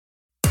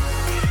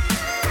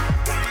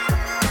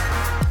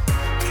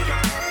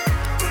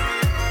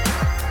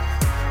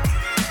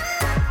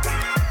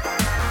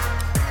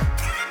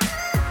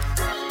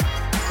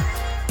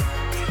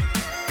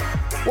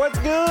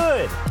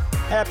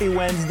Happy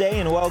Wednesday,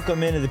 and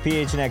welcome into the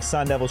PHNX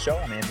Sun Devil Show.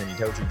 I'm Anthony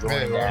Tochi,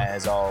 joined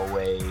as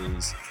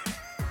always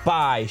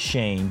by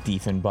Shane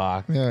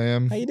Diefenbach. Yeah, I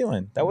am. How you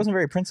doing? That wasn't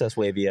very princess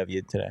wavy of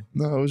you today.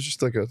 No, it was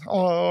just like a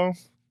hello.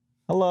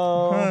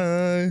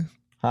 Hello.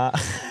 Hi.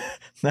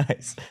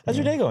 Nice. How's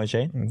your day going,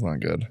 Shane? It's not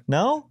good.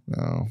 No?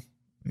 No.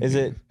 Is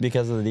it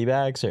because of the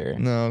D-bags or?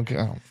 No.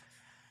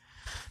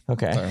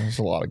 Okay. There's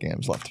a lot of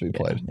games left to be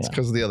played. It's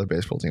because of the other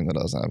baseball team that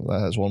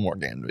has one more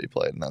game to be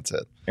played, and that's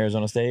it.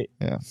 Arizona State?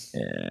 Yeah.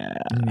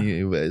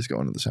 UVA is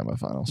going to the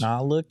semifinals.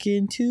 Not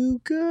looking too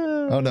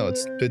good. Oh, no.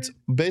 It's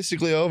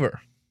basically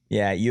over.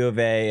 Yeah, U of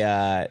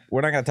A.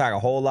 We're not going to talk a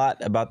whole lot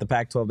about the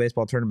Pac-12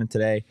 baseball tournament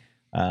today,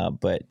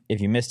 but if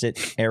you missed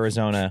it,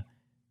 Arizona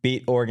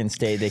beat Oregon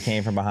State. They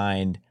came from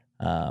behind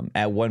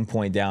at one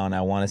point down,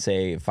 I want to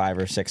say 5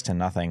 or 6 to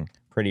nothing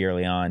pretty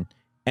early on.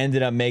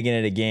 Ended up making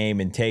it a game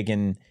and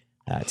taking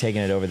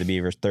it over the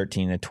Beavers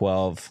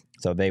 13-12.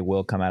 So they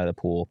will come out of the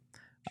pool,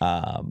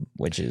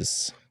 which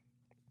is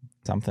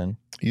something.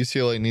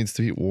 UCLA needs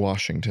to beat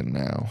Washington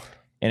now.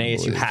 And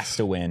ASU has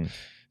to win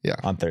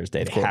on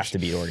Thursday. They have to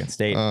beat Oregon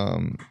State.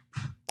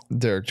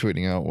 Derek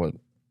tweeting out what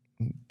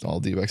all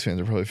D-backs fans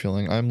are probably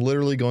feeling. I'm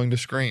literally going to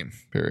scream,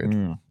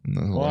 period.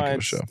 Well,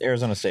 it's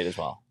Arizona State as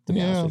well, to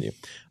be honest with you.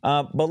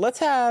 But let's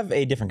have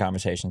a different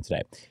conversation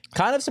today.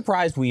 Kind of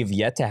surprised we've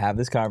yet to have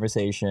this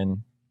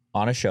conversation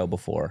on a show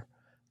before.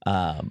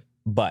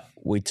 But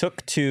we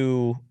took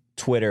to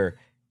Twitter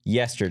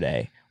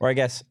yesterday, or I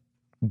guess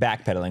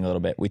backpedaling a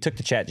little bit. We took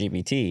to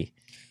ChatGPT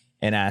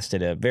and asked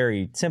it a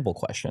very simple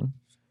question.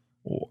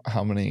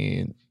 How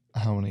many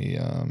licks how many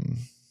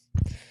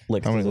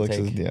does licks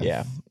it take? is,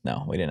 Yeah.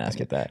 No, we didn't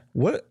ask it that.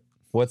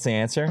 What's the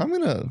answer?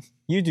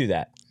 You do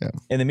that. Yeah.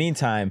 In the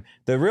meantime,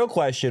 the real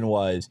question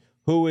was,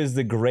 who is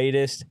the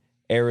greatest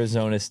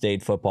Arizona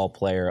State football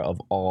player of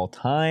all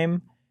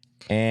time?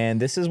 And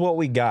this is what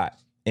we got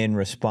in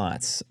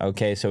response.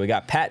 Okay, so we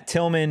got Pat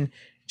Tillman,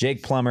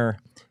 Jake Plummer,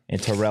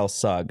 and Terrell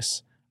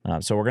Suggs.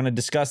 So we're going to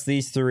discuss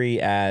these three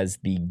as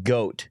the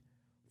GOAT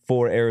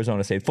for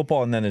Arizona State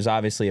football. And then there's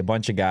obviously a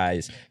bunch of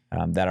guys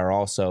that are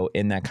also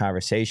in that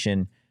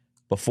conversation.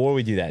 Before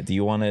we do that, do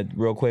you want to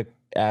real quick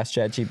ask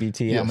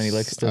ChatGPT how many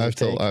licks does it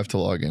take? I have to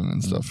log in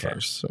and stuff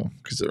first, so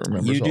because it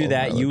remembers. You do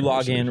that. You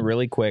log in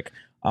really quick.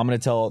 I'm going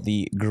to tell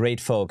the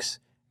great folks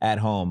at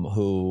home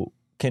who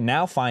can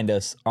now find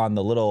us on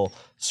the little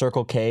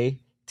Circle K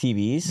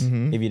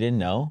TVs. If you didn't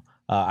know,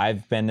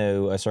 I've been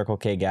to a Circle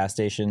K gas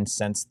station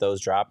since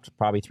those dropped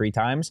probably 3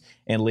 times,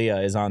 and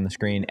Leah is on the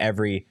screen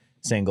every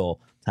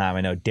single time.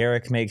 I know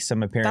Derek makes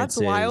some appearances.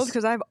 That's wild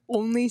because I've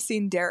only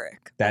seen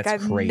Derek. That's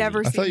I've crazy.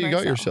 Never seen I thought you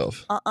myself. got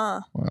yourself.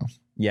 Wow.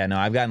 Yeah, no,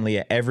 I've gotten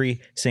Leah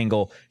every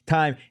single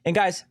time. And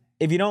guys,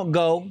 if you don't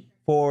go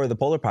for the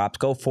Polar Pops,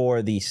 go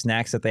for the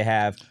snacks that they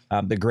have,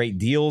 the great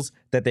deals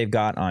that they've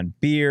got on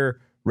beer,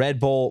 Red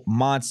Bull,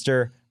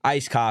 Monster,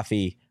 iced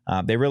coffee.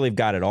 They really have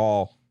got it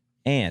all.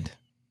 And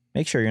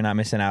make sure you're not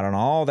missing out on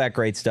all that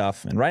great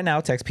stuff. And right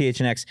now, text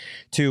PHNX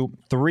to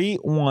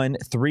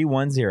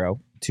 31310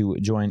 to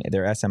join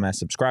their SMS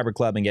subscriber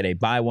club and get a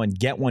buy one,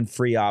 get one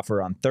free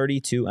offer on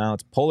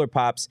 32-ounce Polar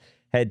Pops.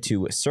 Head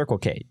to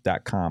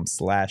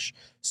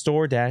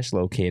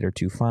circlek.com/store-locator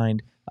to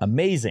find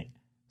amazing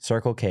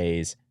Circle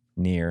K's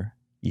near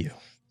you.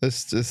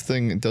 This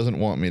thing doesn't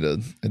want me to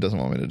do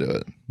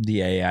it.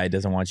 The AI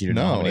doesn't want you to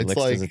know how many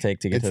licks does it take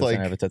to get to the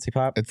center of a Tootsie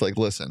Pop? It's like,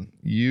 listen,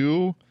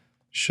 you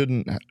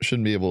shouldn't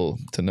be able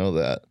to know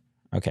that.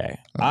 Okay.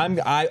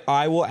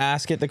 I will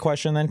ask it the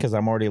question then because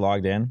I'm already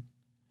logged in.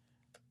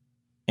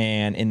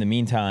 And in the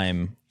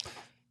meantime,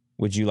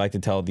 would you like to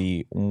tell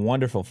the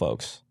wonderful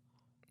folks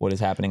what is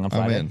happening on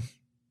Friday?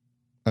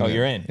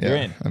 You're in. Yeah, you're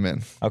in. I'm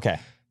in. Okay.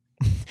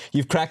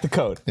 You've cracked the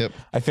code. Yep.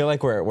 I feel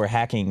like we're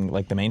hacking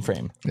like the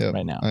mainframe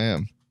right now. I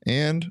am.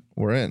 And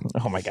we're in.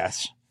 Oh my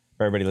gosh.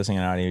 For everybody listening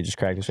on audio, just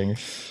crack his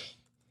fingers.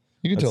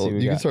 You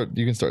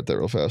can start there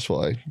real fast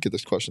while I get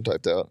this question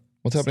typed out.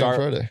 What's happening on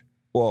Friday?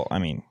 Well, I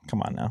mean,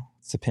 come on now.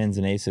 It's the Pins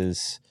and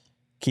Aces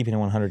Keeping It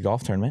 100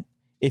 golf tournament.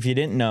 If you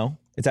didn't know,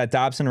 it's at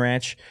Dobson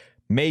Ranch,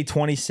 May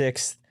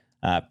 26th.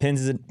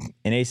 Pins and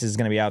Aces is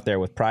going to be out there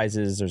with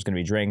prizes. There's going to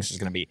be drinks. There's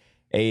going to be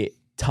a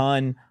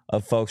ton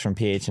of folks from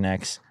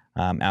PHNX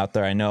out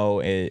there. I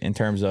know in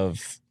terms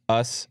of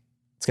us,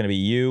 it's going to be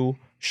you,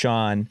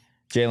 Sean,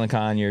 Jalen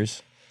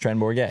Conyers, Trent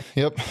Bourget.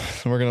 Yep.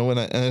 We're going to win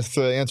it. And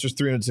the answer is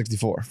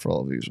 364 for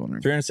all of you who's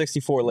wondering.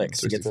 364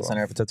 licks to get to the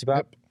center of a Tootsie Pop.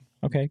 Yep.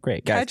 Okay,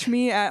 great. Guys, Catch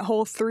me at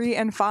hole 3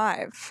 and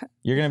 5.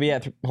 you're going to be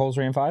at holes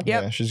 3 and 5?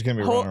 Yep. Yeah, she's going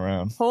to be running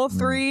around. Hole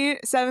 3,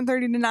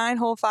 7:30 to 9.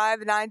 Hole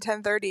 5, 9,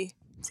 10:30.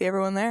 See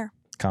everyone there.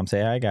 Come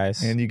say hi,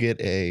 guys. And you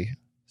get a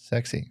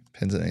sexy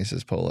Pins and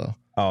Aces polo.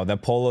 Oh, the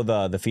polo,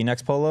 the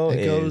Phoenix polo,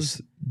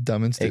 goes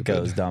dumb and stupid. It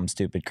goes dumb,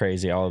 stupid,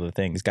 crazy, all of the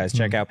things. Guys,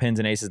 check out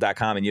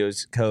pinsandaces.com and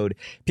use code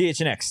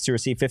PHNX to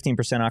receive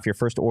 15% off your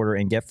first order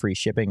and get free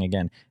shipping.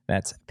 Again,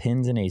 that's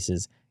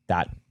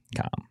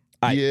pinsandaces.com.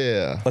 All right,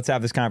 yeah. let's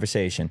have this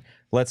conversation.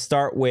 Let's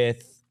start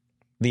with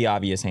the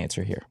obvious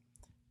answer here.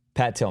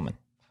 Pat Tillman,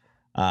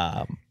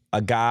 a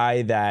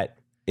guy that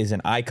is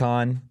an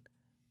icon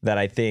that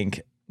I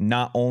think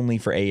not only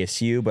for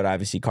ASU, but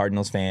obviously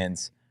Cardinals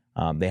fans.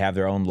 They have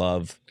their own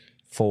love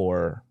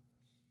for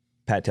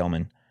Pat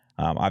Tillman.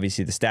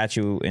 Obviously, the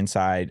statue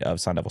inside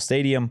of Sun Devil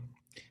Stadium.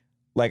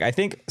 Like, I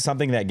think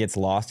something that gets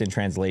lost in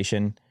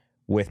translation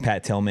with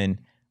Pat Tillman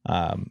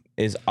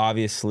is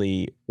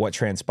obviously what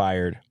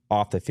transpired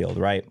off the field,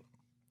 right?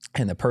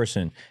 And the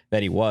person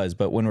that he was.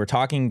 But when we're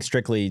talking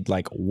strictly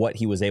like what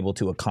he was able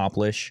to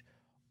accomplish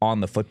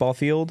on the football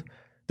field,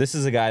 this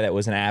is a guy that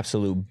was an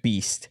absolute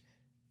beast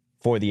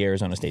for the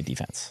Arizona State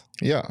defense.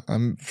 Yeah,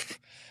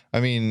 I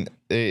mean,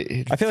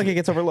 I feel like it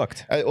gets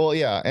overlooked. Well,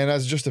 yeah, and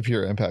as just a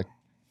pure impact,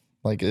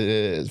 like it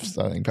is,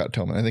 I think Pat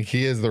Tillman. I think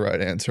he is the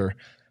right answer.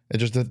 It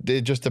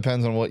just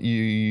depends on what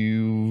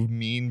you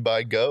mean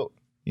by GOAT.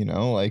 You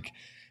know, like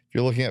if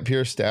you're looking at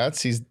pure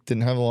stats, he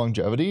didn't have a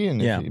longevity,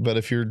 and but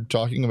if you're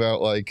talking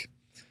about like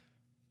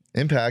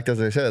impact,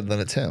 as I said, then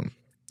it's him.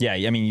 Yeah,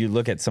 I mean, you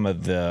look at some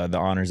of the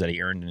honors that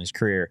he earned in his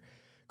career.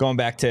 Going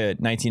back to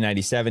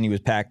 1997, he was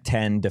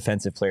Pac-10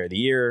 Defensive Player of the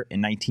Year.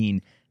 In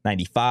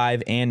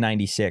 1995 and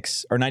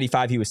 96, or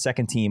 95, he was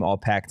second team All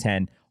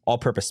Pac-10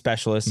 All-Purpose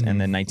Specialist, and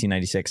then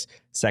 1996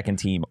 second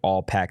team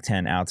All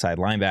Pac-10 Outside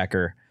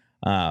Linebacker.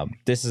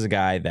 This is a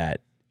guy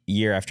that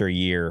year after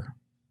year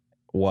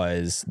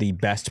was the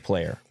best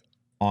player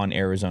on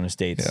Arizona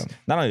State's,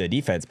 not only the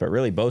defense, but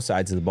really both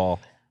sides of the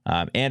ball.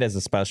 And as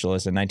a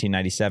specialist in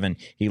 1997,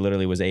 he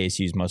literally was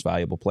ASU's most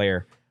valuable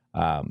player.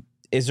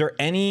 Is there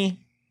any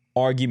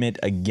argument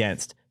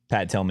against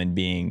Pat Tillman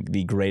being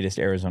the greatest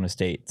Arizona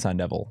State Sun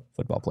Devil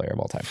football player of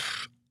all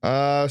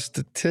time?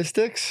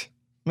 Statistics,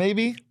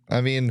 maybe.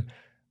 I mean,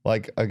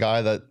 like a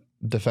guy that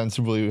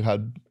defensively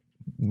had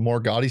more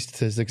gaudy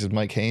statistics is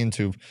Mike Haynes,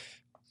 who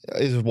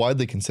is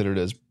widely considered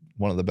as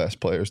one of the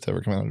best players to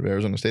ever come out of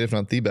Arizona State, if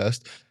not the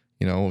best.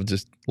 You know,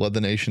 just led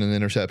the nation in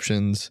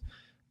interceptions.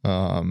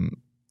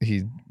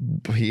 He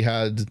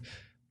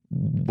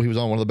was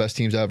on one of the best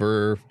teams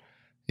ever.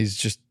 He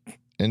was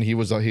in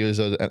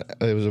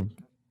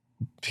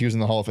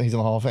the Hall of Fame. He's in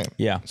the Hall of Fame.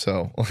 Yeah.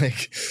 So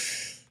like,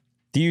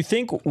 do you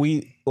think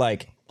we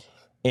like,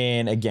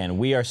 and again,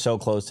 we are so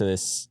close to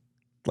this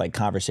like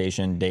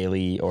conversation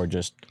daily, or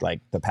just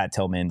like the Pat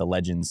Tillman, the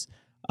legends.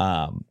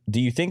 Do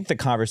you think the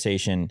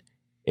conversation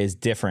is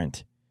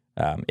different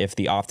if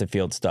the off the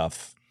field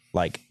stuff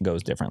like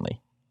goes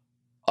differently?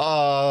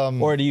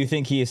 Or do you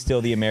think he is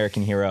still the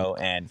American hero,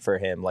 and for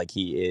him, like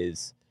he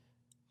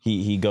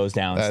goes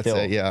down that's still?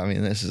 it. Yeah, I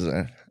mean, this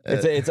is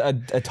it's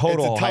a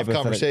total tough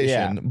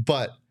conversation,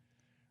 but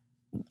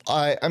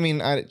I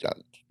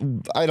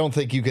don't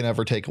think you can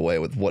ever take away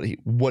with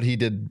what he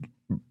did,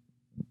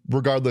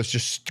 regardless,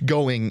 just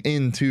going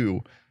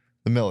into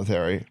the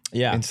military,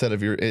 instead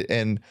of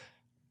and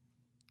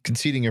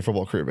conceding your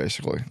football career,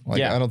 basically.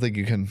 Like, I don't think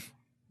you can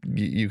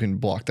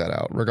block that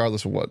out,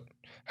 regardless of what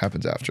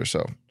happens after.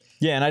 So.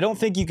 Yeah, and I don't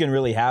think you can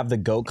really have the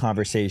GOAT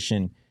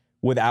conversation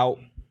without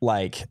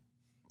like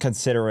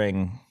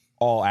considering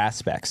all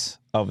aspects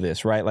of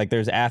this, right? Like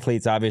there's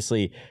athletes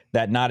obviously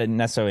that not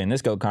necessarily in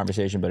this GOAT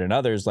conversation, but in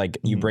others, like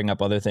you bring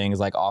up other things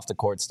like off the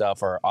court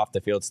stuff or off the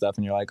field stuff,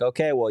 and you're like,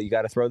 okay, well, you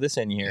got to throw this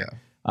in here.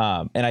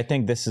 Yeah. And I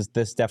think this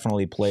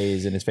definitely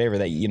plays in his favor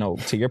that, you know,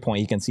 to your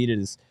point, he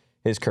conceded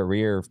his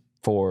career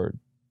for,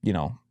 you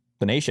know,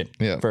 the nation,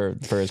 for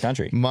his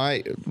country.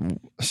 I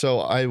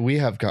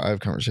have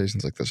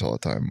conversations like this all the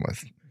time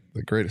with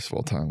the greatest of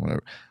all time,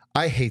 whatever.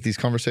 I hate these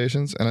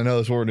conversations, and I know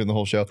that's what we're doing the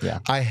whole show. Yeah.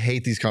 I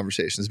hate these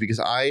conversations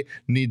because I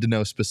need to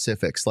know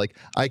specifics. Like,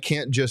 I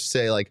can't just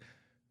say like,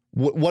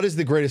 what does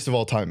the greatest of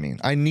all time mean?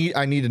 I need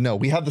to know.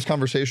 We had this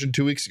conversation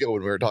 2 weeks ago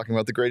when we were talking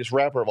about the greatest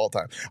rapper of all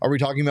time. Are we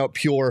talking about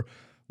pure?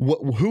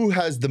 Who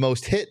has the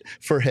most hit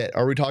for hit?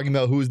 Are we talking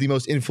about who is the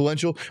most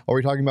influential? Are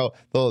we talking about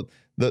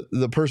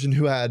the person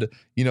who had,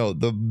 you know,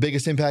 the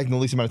biggest impact in the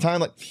least amount of time?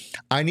 Like,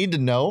 I need to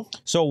know.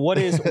 So what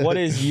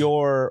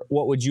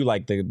would you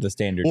like the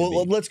standard to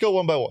be? Let's go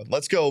one by one.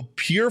 Let's go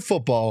pure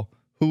football.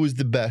 Who was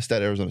the best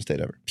at Arizona State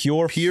ever?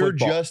 Pure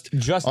football.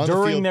 Just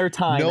during their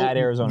time at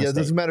Arizona State. Yeah, it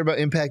doesn't matter about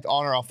impact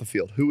on or off the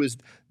field. Who is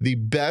the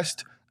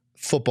best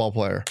football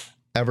player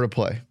ever to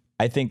play?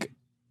 I think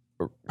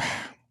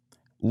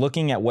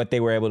looking at what they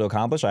were able to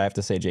accomplish, I have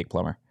to say Jake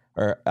Plummer.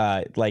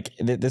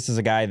 This is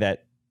a guy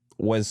that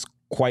was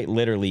quite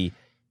literally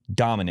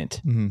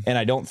dominant. And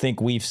I don't think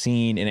we've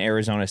seen an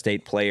Arizona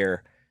State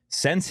player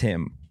since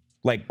him,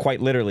 like quite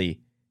literally,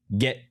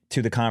 get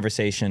to the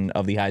conversation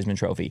of the Heisman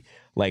Trophy,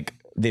 like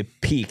the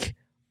peak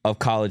of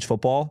college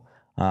football.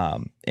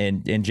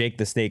 And Jake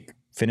the Snake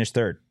finished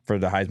third for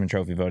the Heisman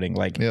Trophy voting.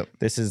 Like,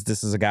 this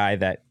is a guy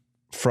that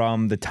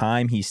from the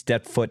time he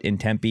stepped foot in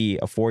Tempe,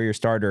 a 4-year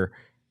starter,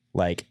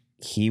 like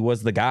he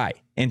was the guy.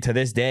 And to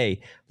this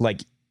day,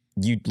 like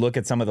you look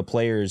at some of the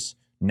players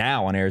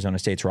now on Arizona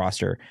State's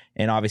roster,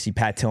 and obviously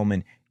Pat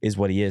Tillman is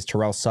what he is.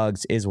 Terrell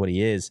Suggs is what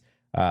he is.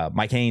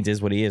 Mike Haynes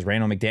is what he is.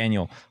 Randall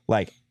McDaniel.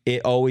 Like,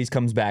 it always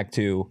comes back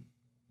to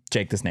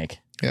Jake the Snake.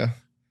 Yeah.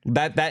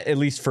 That at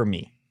least for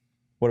me.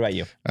 What about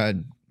you?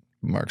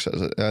 Mark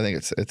says it. I think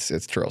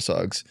it's Terrell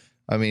Suggs.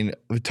 I mean,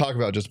 we talk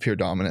about just pure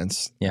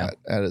dominance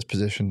at his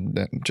position,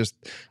 just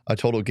a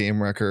total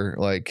game wrecker.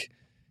 Like,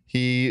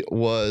 he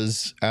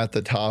was at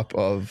the top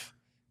of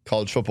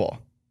college football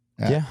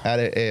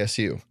at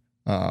ASU.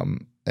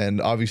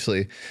 And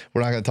obviously,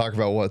 we're not going to talk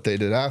about what they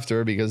did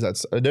after because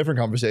that's a different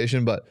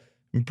conversation, but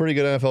pretty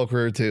good NFL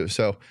career too.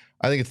 So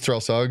I think it's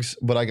Terrell Suggs,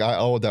 but I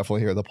will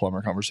definitely hear the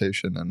Plummer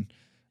conversation.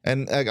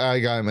 And a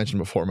guy I mentioned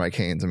before, Mike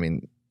Haynes, I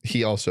mean,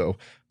 he also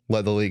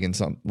led the league in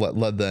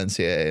led the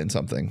NCAA in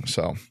something.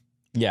 So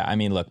yeah, I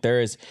mean, look,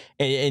 there is,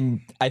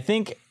 and I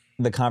think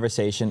the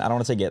conversation, I don't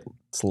want to say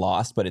gets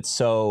lost, but it's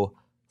so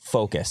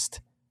focused.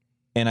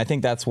 And I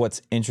think that's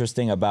what's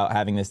interesting about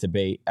having this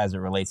debate as it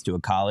relates to a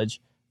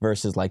college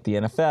versus like the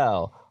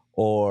NFL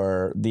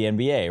or the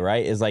NBA,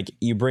 right? Is like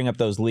you bring up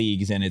those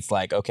leagues and it's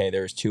like, okay,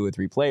 there's 2 or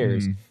 3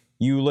 players.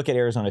 You look at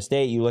Arizona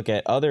State, you look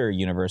at other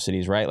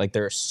universities, right? Like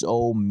there are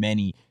so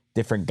many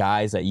different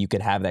guys that you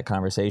could have that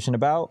conversation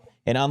about.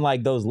 And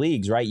unlike those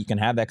leagues, right, you can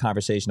have that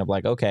conversation of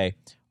like, okay,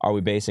 are we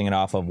basing it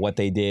off of what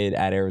they did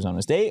at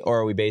Arizona State, or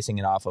are we basing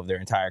it off of their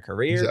entire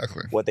career,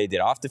 what they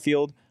did off the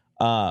field?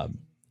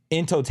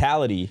 In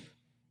totality,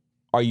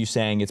 are you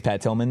saying it's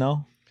Pat Tillman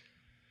though?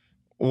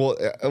 What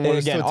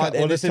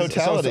does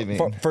totality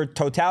mean? For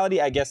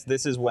totality, I guess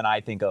this is when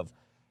I think of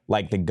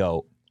like the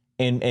GOAT.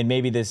 And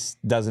maybe this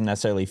doesn't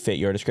necessarily fit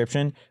your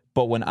description,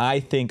 but when I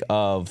think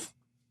of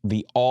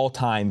the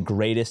all-time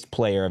greatest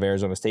player of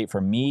Arizona State,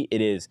 for me,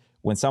 it is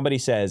when somebody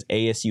says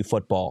ASU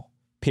football,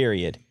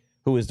 period,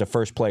 who is the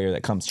first player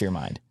that comes to your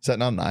mind? Is that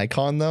not an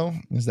icon, though?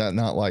 Is that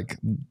not like...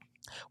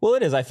 Well,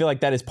 it is. I feel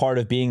like that is part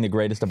of being the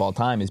greatest of all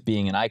time, is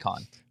being an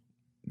icon.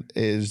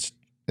 Is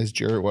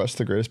Jarrett West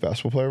the greatest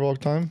basketball player of all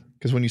time?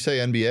 Because when you say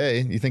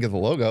NBA, you think of the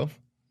logo.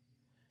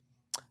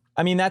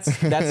 I mean, that's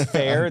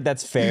fair.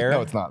 That's fair.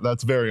 No, it's not.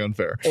 That's very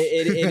unfair.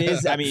 It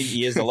is. I mean,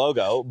 he is the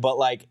logo, but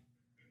like,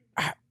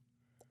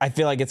 I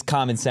feel like it's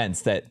common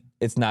sense that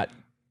it's not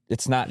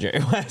Jerry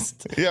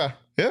West. Yeah.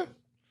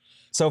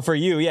 So for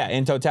you,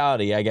 in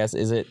totality, I guess,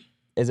 is it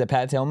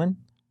Pat Tillman?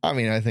 I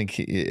mean, I think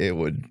it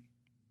would,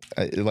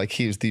 like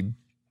he's the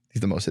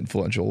most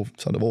influential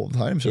Sun Devil of all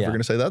time. So if we're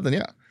gonna say that, then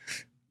yeah.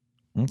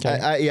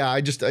 Okay.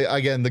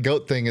 Again, the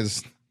GOAT thing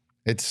is,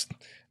 it's,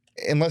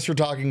 unless you're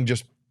talking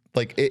just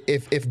like,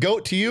 if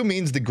GOAT to you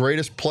means the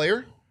greatest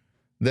player,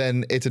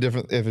 then it's a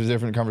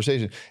different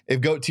conversation.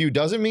 If GOAT to you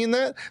doesn't mean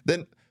that,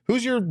 then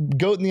who's your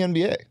GOAT in the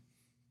NBA?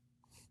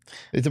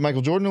 Is it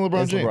Michael Jordan or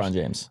LeBron James? LeBron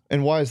James.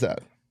 And why is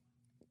that?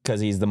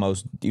 Because he was the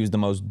most,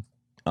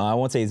 I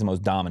won't say he's the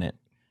most dominant,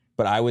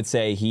 but I would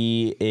say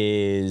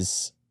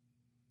he's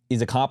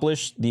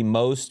accomplished the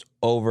most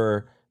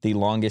over the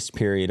longest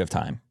period of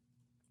time.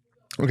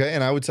 Okay,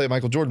 and I would say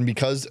Michael Jordan,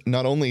 because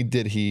not only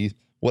did he,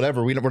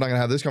 whatever, we're not going to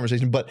have this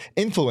conversation, but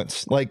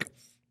influence. Like,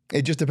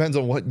 it just depends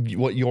on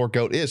what your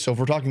GOAT is. So if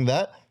we're talking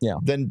that,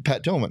 then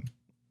Pat Tillman.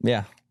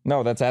 Yeah,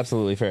 no, that's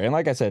absolutely fair. And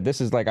like I said, this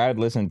is like, I'd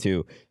listen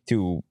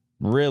to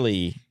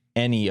really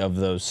any of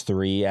those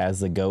 3 as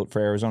the GOAT for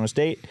Arizona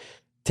State.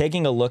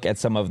 Taking a look at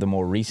some of the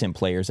more recent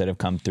players that have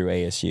come through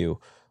ASU,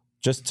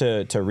 just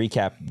to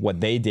recap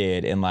what they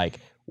did and like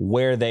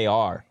where they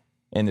are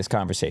in this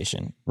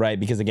conversation, right?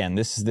 Because again,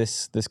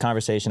 this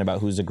conversation about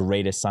who's the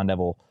greatest Sun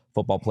Devil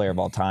football player of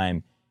all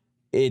time,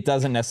 it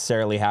doesn't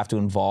necessarily have to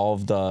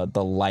involve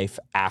the life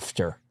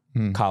after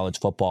college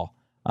football.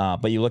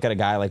 But you look at a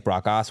guy like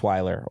Brock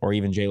Osweiler or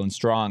even Jalen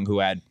Strong, who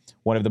had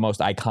one of the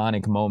most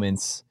iconic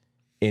moments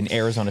in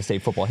Arizona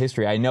State football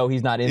history. I know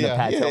he's not in the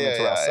Pat Tillman,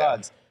 Terrell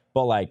Suggs,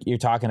 but like, you're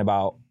talking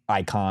about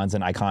icons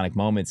and iconic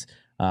moments.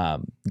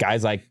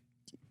 Guys like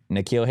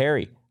N'Keal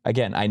Harry.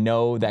 Again, I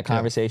know that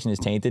conversation is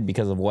tainted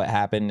because of what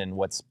happened and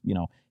what's,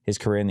 his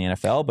career in the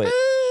NFL, but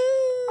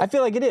I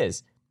feel like it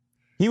is.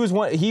 He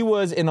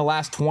was in the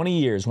last 20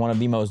 years one of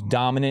the most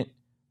dominant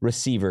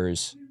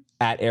receivers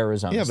at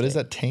Arizona State. But is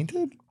that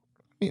tainted?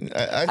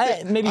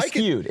 I mean, maybe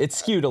skewed. It's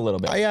skewed a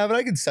little bit. Yeah, but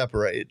I can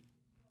separate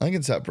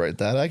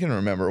that. I can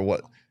remember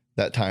what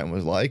that time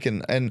was like,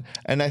 and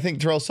I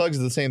think Terrell Suggs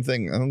is the same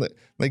thing.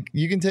 Like,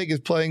 you can take his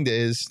playing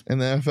days in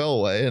the NFL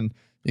away, and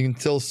you can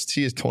still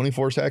see his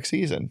 24 sack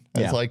season.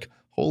 And it's like,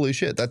 holy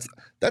shit, that's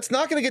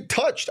not going to get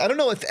touched. I don't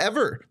know if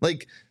ever.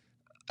 Like,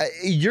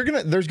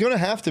 there's gonna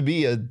have to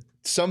be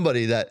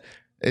somebody that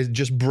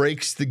just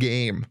breaks the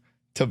game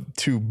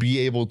to be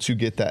able to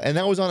get that. And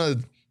that was on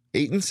a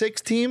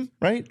 8-6 team,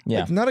 right? Yeah,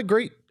 like, not a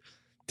great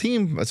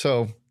team.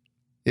 So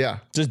yeah,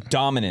 just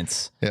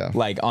dominance. Yeah,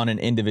 like on an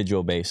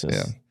individual basis.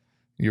 Yeah.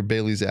 You're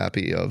Bailey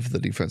Zappi of the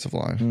defensive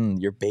line.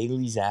 You're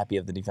Bailey Zappi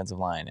of the defensive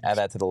line. Add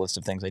that to the list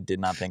of things I did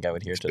not think I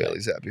would hear today.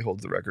 Bailey Zappi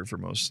holds the record for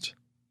most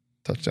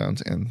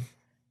touchdowns and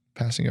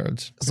passing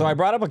yards. So I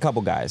brought up a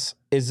couple guys.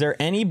 Is there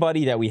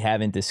anybody that we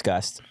haven't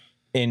discussed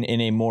in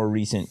a more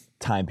recent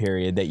time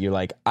period that you're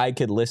like, I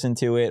could listen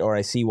to it, or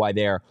I see why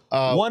they're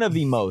one of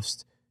the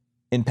most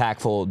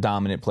impactful,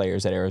 dominant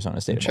players at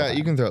Arizona State? Chat,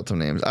 you can throw out some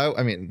names.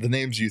 I mean, the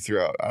names you threw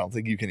out, I don't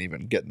think you can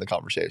even get in the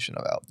conversation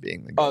about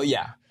being the GOAT. Oh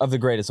yeah, of the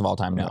greatest of all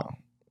time. No.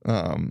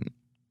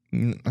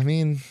 I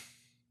mean,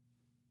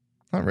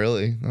 not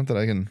really. Not that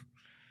I can.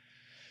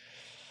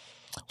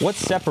 What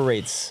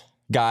separates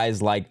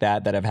guys like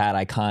that have had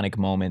iconic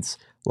moments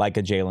like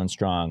a Jalen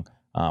Strong,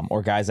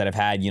 or guys that have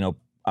had,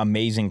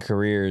 amazing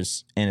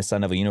careers in a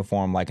Sun Devil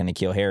uniform like a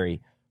N'Keal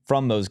Harry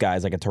from those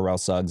guys like a Terrell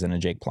Suggs and a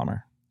Jake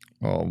Plummer?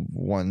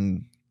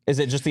 One. Is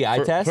it just the eye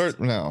test?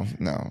 No,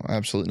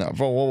 absolutely not.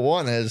 Well,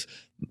 one is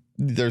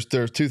there's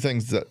two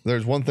things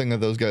there's one thing that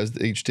those guys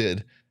each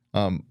did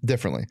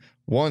differently.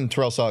 One,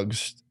 Terrell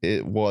Suggs,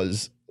 it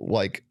was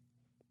like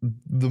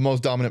the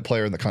most dominant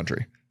player in the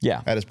country.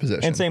 Yeah, at his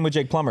position. And same with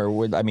Jake Plummer.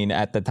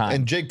 At the time.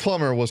 And Jake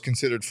Plummer was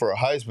considered for a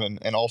Heisman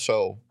and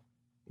also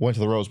went to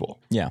the Rose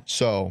Bowl. Yeah.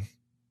 So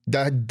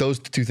those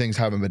two things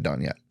haven't been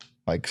done yet.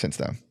 Like since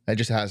then, it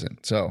just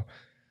hasn't. So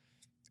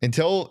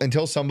until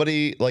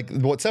somebody, like,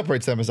 what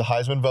separates them is a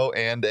Heisman vote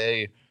and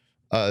a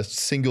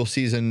single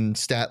season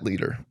stat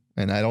leader.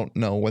 And I don't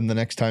know when the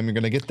next time you're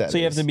going to get that. So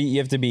you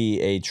have to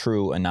be a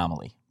true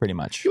anomaly, pretty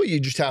much.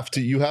 You just have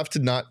to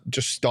not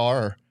just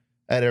star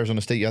at Arizona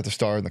State. You have to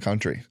star in the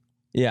country.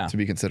 Yeah. To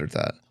be considered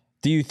that.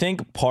 Do you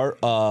think part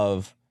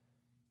of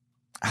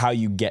how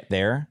you get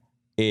there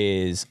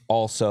is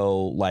also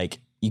like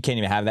you can't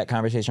even have that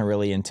conversation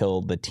really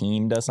until the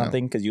team does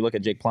something? Because you look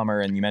at Jake Plummer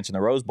and you mentioned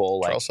the Rose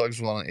Bowl. Terrell Suggs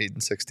was on an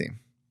 8-16.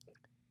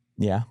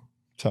 Yeah.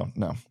 So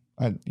no,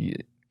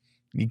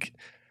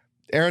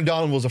 Aaron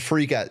Donald was a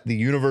freak at the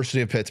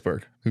University of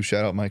Pittsburgh. Who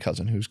shout out my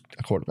cousin who's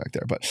a quarterback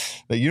there, but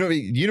the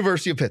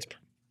University of Pittsburgh,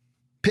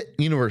 Pitt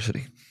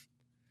University.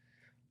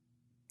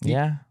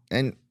 Yeah.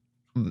 And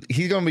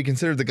he's going to be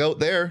considered the GOAT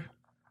there.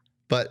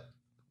 But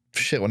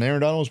shit, when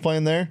Aaron Donald was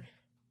playing there,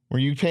 were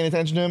you paying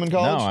attention to him in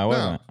college? No, I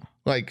wasn't.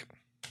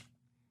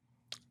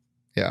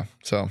 Yeah.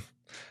 So.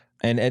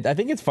 And I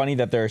think it's funny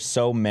that there are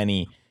so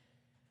many,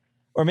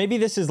 or maybe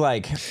this is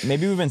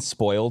maybe we've been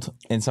spoiled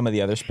in some of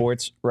the other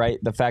sports, right?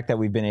 The fact that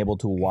we've been able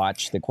to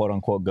watch the quote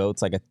unquote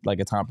GOATs like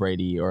a Tom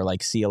Brady or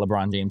see a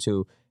LeBron James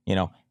who,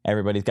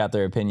 everybody's got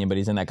their opinion, but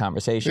he's in that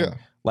conversation. Yeah.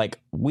 Like,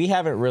 we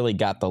haven't really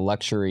got the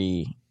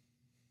luxury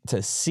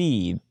to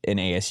see an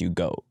ASU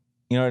GOAT.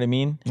 You know what I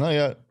mean? Not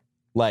yet.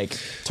 Like,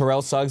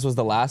 Terrell Suggs was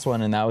the last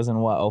one, and that was in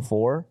what,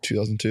 2004?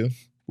 2002.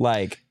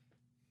 Like,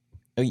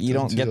 you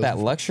don't get that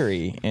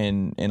luxury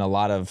in a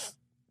lot of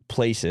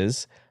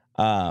places.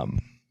 I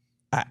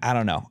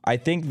don't know. I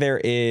think there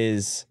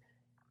is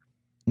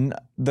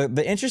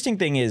the interesting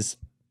thing is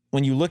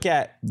when you look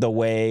at the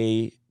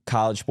way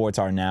college sports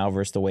are now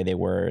versus the way they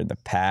were in the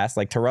past.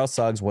 Like, Terrell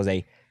Suggs was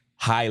a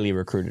highly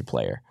recruited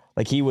player.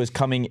 Like, he was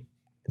coming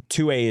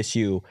to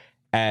ASU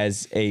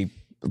as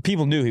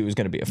people knew he was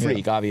going to be a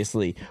freak. Yeah.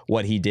 Obviously,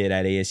 what he did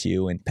at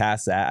ASU and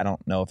past that, I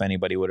don't know if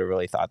anybody would have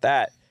really thought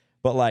that.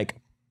 But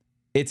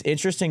it's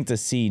interesting to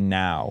see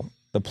now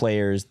the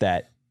players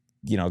that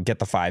get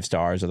the 5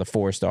 stars or the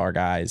 4-star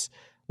guys.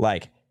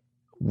 Like,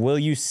 will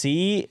you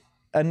see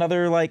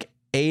another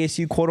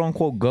ASU quote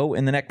unquote GOAT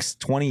in the next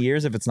 20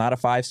 years if it's not a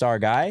 5-star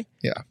guy?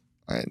 Yeah,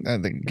 I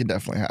think it can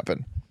definitely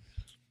happen.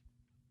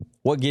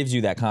 What gives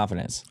you that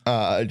confidence?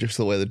 Just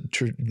the way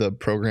the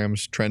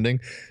program's trending.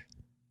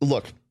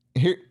 Look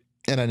here,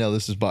 and I know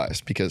this is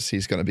biased because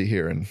he's going to be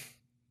here in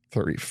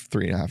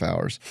 3.5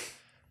 hours.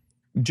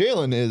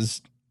 Jalen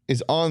is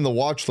on the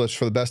watch list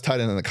for the best tight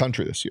end in the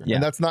country this year. Yeah.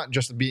 And that's not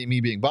just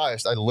me being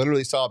biased. I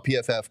literally saw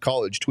PFF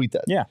College tweet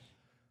that. Yeah.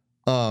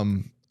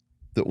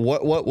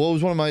 What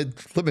was one of my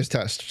litmus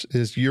tests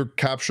is you're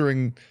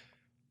capturing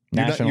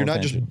you're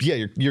not just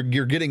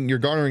you're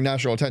garnering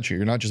national attention.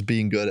 You're not just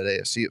being good at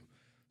ASU.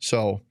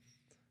 So,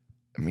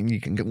 I mean, you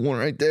can get one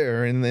right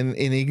there, and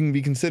he can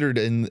be considered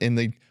in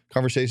the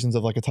conversations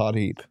of a Todd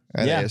Heap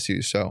at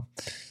ASU. So,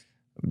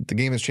 the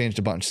game has changed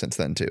a bunch since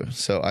then too.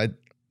 So, I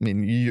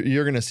mean,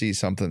 you're going to see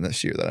something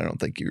this year that I don't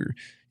think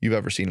you've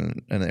ever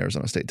seen an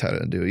Arizona State tight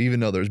end do, even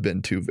though there's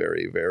been 2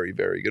 very, very,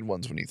 very good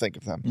ones when you think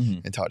of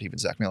them, and Todd Heap and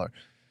Zach Miller.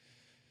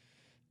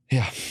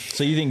 Yeah.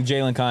 So you think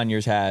Jalen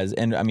Conyers has,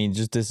 and I mean,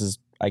 just this is,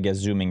 I guess,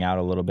 zooming out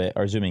a little bit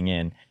or zooming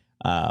in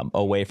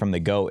away from the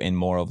GOAT and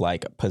more of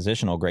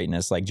positional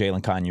greatness. Like,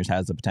 Jalen Conyers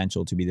has the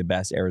potential to be the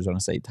best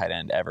Arizona State tight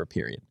end ever,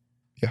 period.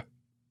 Yeah.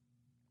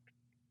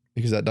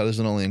 Because that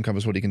doesn't only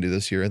encompass what he can do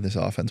this year in this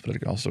offense, but it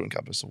can also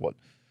encompass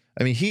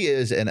he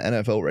is an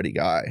NFL ready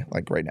guy,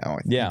 right now.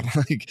 I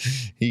think.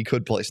 Yeah. He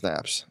could play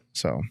snaps.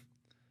 So.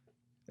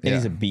 And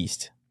he's a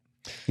beast.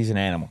 He's an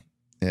animal.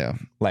 Yeah.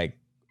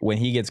 When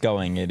he gets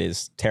going, it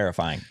is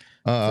terrifying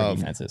for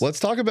defenses. Let's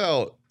talk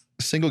about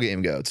single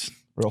game GOATs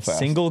real fast.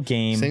 Single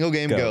game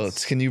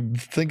GOATs. Can you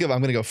think of? I'm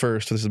going to go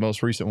first. This is the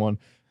most recent one.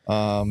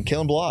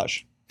 Kalen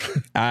Balazs.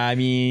 I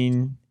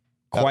mean,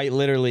 quite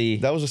literally,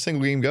 that was a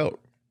single game GOAT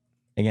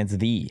against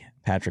the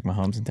Patrick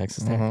Mahomes in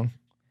Texas Tech.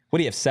 What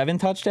do you have? 7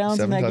 touchdowns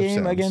in that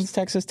game against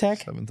Texas Tech?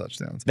 7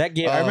 touchdowns. That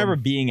game, I remember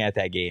being at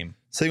that game.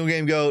 Single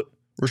game GOAT.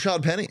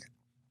 Rashad Penny.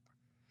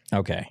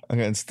 Okay.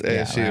 Against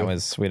ASU. Yeah,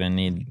 we didn't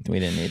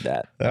need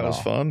that. That was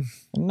fun.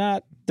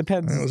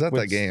 Depends. I was at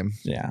that game.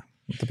 Yeah.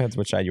 It depends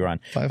which side you're on.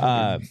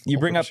 You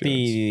bring up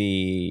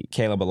the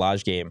Caleb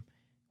Balazs game.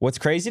 What's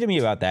crazy to me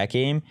about that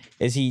game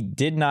is he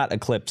did not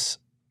eclipse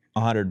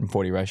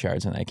 140 rush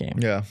yards in that game.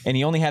 Yeah. And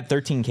he only had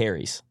 13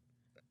 carries.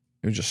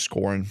 He was just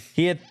scoring.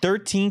 He had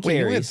 13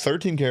 carries. Wait, he had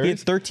 13 carries? He had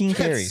 13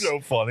 carries. That's so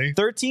funny.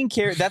 13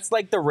 carries. That's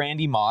like the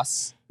Randy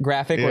Moss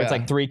graphic where it's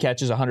like 3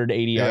 catches,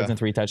 180 yards, and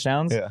 3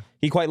 touchdowns. Yeah.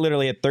 He quite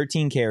literally had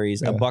 13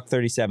 carries, a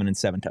 $137, and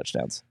 7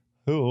 touchdowns.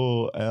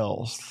 Who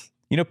else?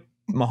 You know,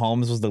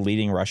 Mahomes was the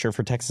leading rusher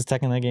for Texas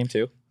Tech in that game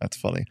too. That's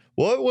funny.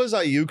 What was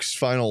Ayuk's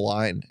final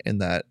line in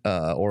that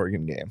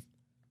Oregon game?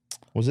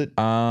 Was it?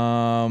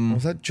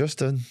 Was that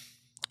just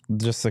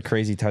a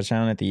crazy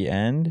touchdown at the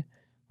end?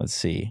 Let's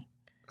see.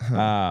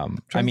 I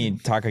mean,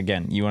 talk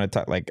again. You want to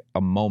talk like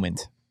a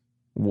moment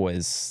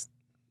was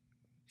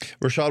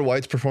Rachaad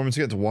White's performance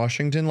against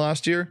Washington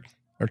last year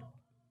or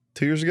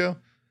 2 years ago?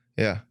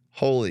 Yeah.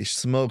 Holy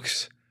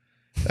smokes.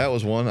 That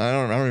was one. I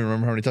don't even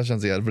remember how many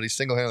touchdowns he had, but he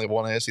single-handedly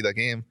won ASC that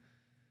game.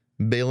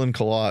 Balin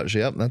Collage.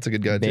 Yep, that's a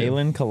good guy too.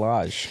 Balin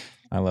Collage.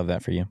 I love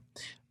that for you.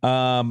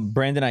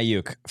 Brandon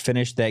Ayuk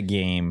finished that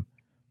game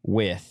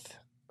with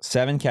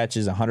 7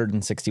 catches,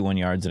 161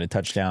 yards, and a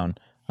touchdown.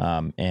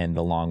 And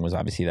the long was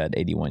obviously that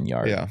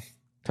 81-yard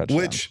touchdown.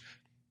 Which,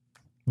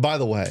 by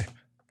the way,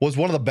 was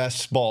one of the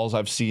best balls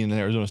I've seen in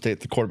Arizona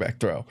State, the quarterback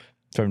throw.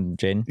 From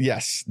Jaden?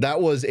 Yes,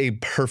 that was a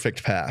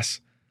perfect pass.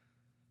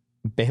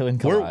 Balin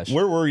Collage.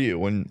 Where were you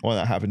when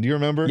that happened? Do you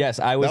remember? Yes,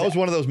 I was. That was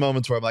one of those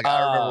moments where I'm like, I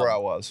remember where I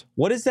was.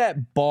 What is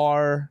that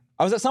bar?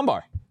 I was at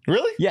Sunbar.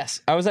 Really? Yes,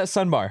 I was at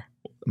Sunbar.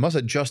 It must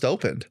have just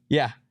opened.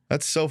 Yeah.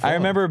 That's so fun. I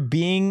remember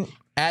being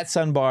at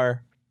Sunbar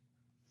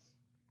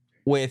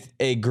with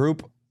a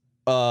group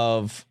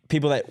of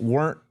people that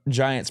weren't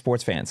giant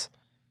sports fans.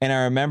 And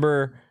I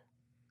remember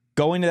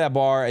going to that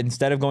bar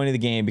instead of going to the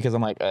game because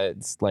I'm like,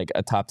 it's like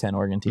a top 10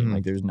 Oregon team.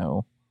 Like there's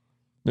no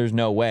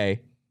way.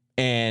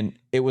 And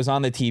it was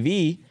on the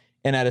TV.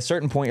 And at a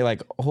certain point, you're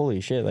like,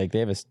 holy shit, like they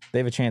have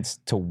a chance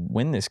to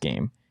win this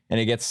game. And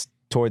it gets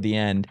toward the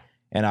end.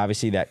 And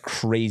obviously that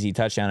crazy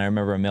touchdown. I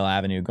remember Mill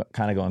Avenue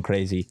kind of going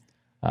crazy.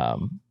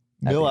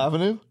 Mill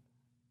Avenue?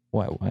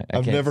 What?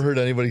 I've never heard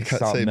anybody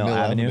say Mill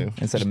Avenue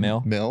instead of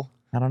Mill. Mill?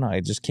 I don't know.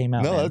 It just came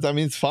out. No, I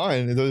mean, it's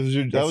fine.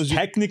 That was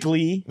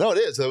technically. No, it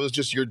is. That was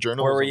just your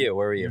journalism. Where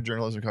were you? Your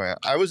journalism coming out.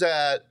 I was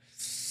at,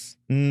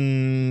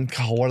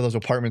 what are those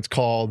apartments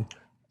called?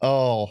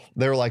 Oh,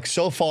 they're like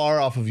so far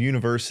off of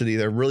University.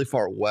 They're really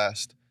far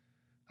west.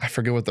 I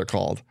forget what they're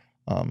called.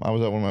 I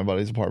was at one of my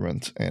buddy's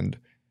apartments and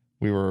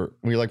we were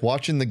like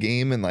watching the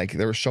game and like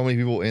there were so many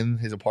people in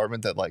his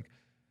apartment that like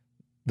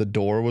the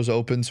door was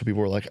open. So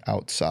people were like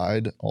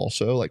outside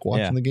also like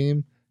watching the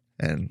game.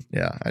 And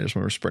yeah, I just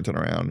remember sprinting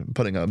around and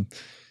putting a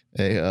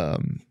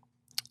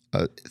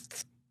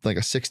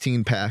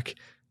 16-pack,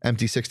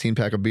 empty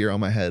 16-pack of beer on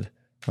my head,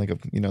 like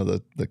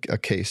a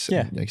case.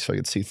 Yeah, so I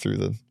could see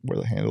through where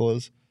the handle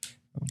is.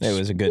 It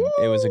was a good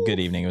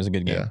evening. It was a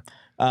good game.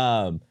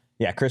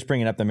 Yeah. Chris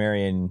bringing up the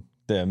Marion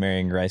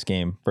Grice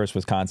game versus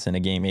Wisconsin, a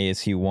game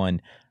ASU won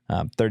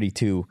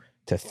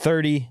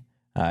 32-30,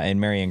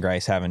 and Marion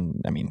Grice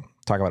having,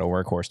 talk about a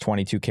workhorse,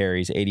 22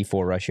 carries,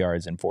 84 rush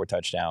yards, and 4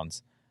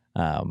 touchdowns.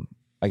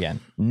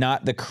 Again,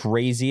 not the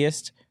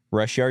craziest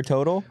rush yard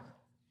total,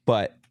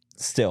 but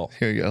still.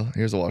 Here you go.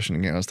 Here's the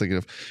Washington game I was thinking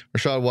of.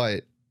 Rachaad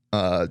White,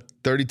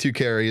 32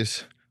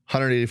 carries,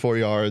 184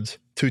 yards,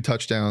 2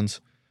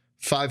 touchdowns,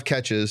 5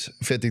 catches,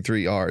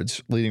 53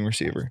 yards, leading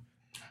receiver.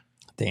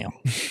 Damn.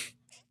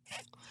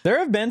 There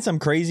have been some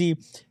crazy.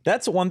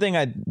 That's one thing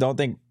I don't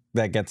think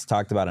that gets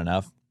talked about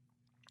enough.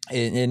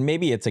 And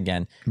maybe it's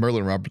again.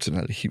 Merlin Robertson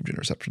had a huge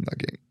interception in that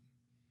game.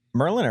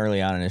 Merlin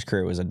early on in his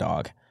career was a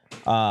dog.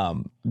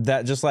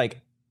 That just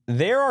like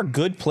there are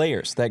good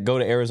players that go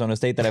to Arizona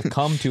State that have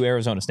come to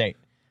Arizona State.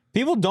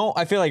 People don't,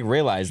 I feel like,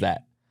 realize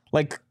that.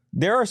 Like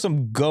there are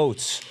some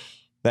goats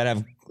that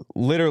have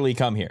literally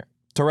come here.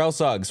 Terrell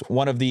Suggs,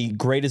 one of the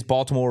greatest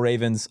Baltimore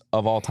Ravens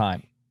of all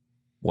time,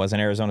 was an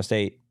Arizona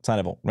State Sun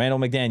Devil. Randall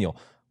McDaniel,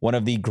 one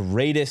of the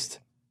greatest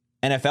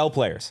NFL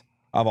players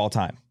of all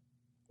time,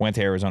 went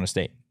to Arizona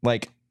State.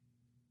 Like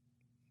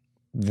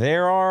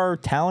there are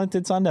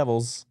talented Sun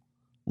Devils,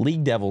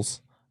 League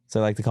Devils, so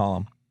I like to call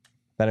them,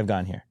 that have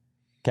gone here.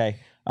 Okay.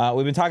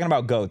 We've been talking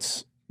about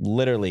goats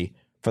literally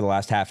for the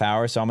last half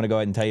hour, so I'm going to go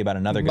ahead and tell you about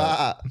another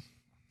goat.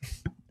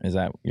 Is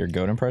that your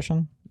goat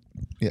impression?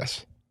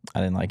 Yes. I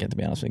didn't like it, to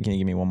be honest with you. Can you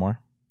give me one more?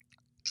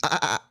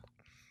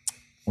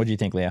 What do you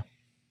think, Leah?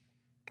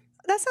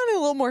 That sounded a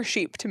little more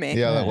sheep to me.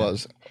 Yeah, that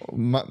was.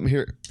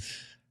 Here.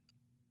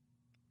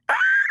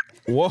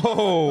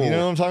 Whoa. You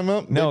know what I'm talking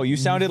about? No, you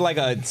sounded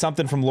like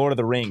something from Lord of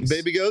the Rings.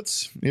 Baby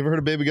goats? You ever heard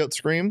a baby goat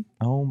scream?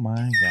 Oh my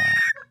God.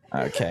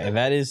 Okay,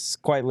 that is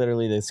quite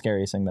literally the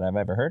scariest thing that I've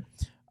ever heard.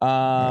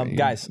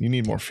 Guys. You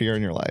need more fear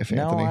in your life,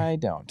 Anthony. No, I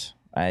don't.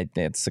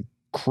 It's the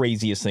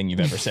craziest thing you've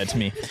ever said to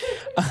me.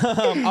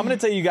 I'm going to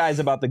tell you guys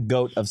about the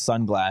goat of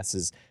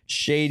sunglasses,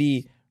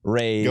 Shady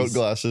Rays. Goat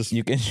glasses.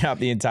 You can shop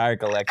the entire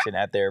collection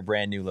at their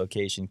brand new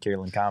location,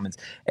 Kierland Commons,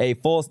 a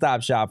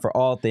full-stop shop for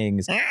all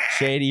things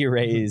Shady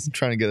Rays. I'm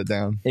trying to get it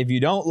down. If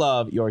you don't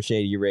love your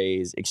Shady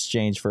Rays,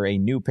 exchange for a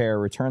new pair,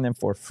 return them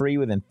for free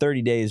within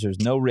 30 days. There's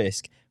no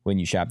risk when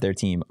you shop. Their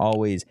team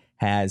always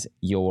has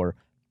your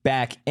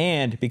back.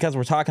 And because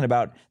we're talking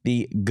about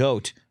the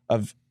GOAT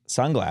of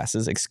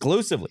sunglasses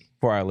exclusively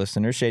for our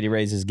listeners. Shady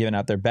Rays is giving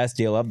out their best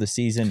deal of the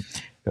season.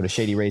 Go to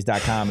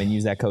shadyrays.com and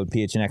use that code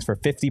PHNX for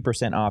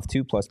 50% off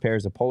 2+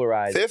 pairs of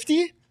polarized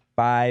 50? 50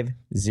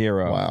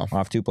 Wow.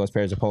 off 2+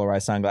 pairs of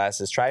polarized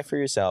sunglasses. Try it for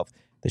yourself.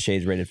 The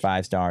Shades rated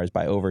 5 stars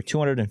by over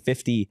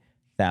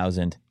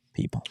 250,000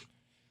 people.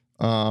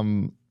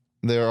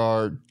 There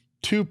are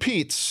 2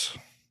 Petes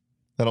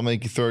that'll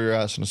make you throw your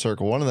ass in a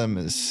circle. One of them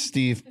is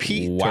Steve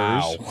Peters,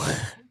 Wow.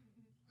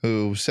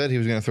 who said he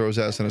was going to throw his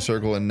ass in a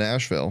circle in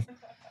Nashville,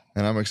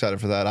 and I'm excited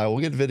for that. I will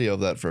get video of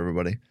that for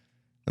everybody.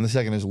 And the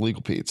second is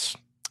Legal Pete's.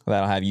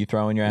 That'll have you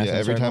throwing your ass in a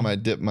Every circle? time I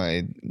dip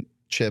my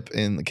chip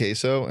in the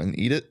queso and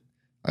eat it,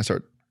 I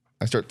start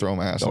throwing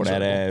my ass Throw in a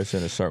that circle. ass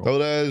in a circle. Throw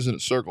that ass in a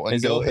circle. And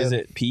Is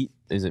it Pete?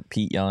 Is it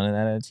Pete yelling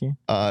that at you?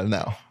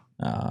 No.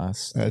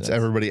 That's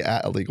everybody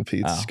at Illegal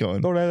Pete's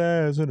going, throw that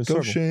ass in a go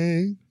circle.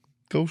 Shane.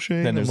 Go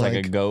Shane. Then there's I'm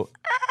like a goat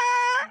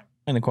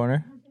in the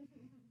corner.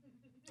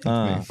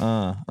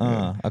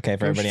 Okay,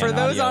 for everybody For on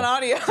those audio. on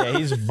audio. Yeah,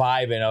 he's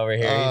vibing over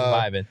here. He's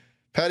vibing.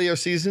 Patio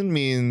season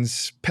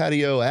means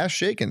patio ass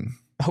shaking.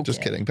 Okay.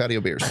 Just kidding.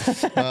 Patio beers.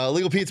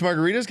 Legal Pete's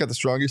Margaritas got the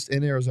strongest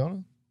in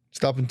Arizona.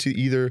 Stop into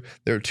either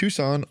their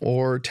Tucson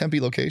or Tempe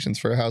locations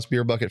for a house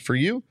beer bucket for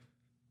you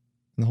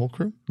and the whole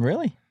crew.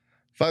 Really?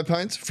 5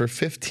 pints for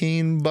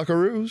 15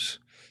 buckaroos.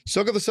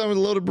 Soak up the sun with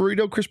a loaded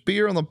burrito, crisp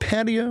beer on the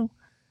patio.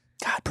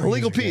 God,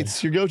 Legal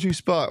Pete's, your go-to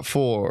spot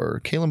for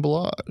Kalen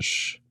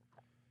Balazs,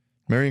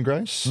 Marion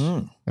Grice,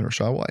 and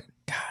Rashad White.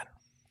 God.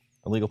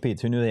 Illegal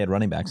Pete's. Who knew they had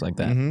running backs like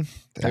that?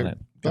 Mm-hmm. Kinda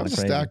That was a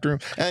crazy. stacked room.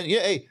 And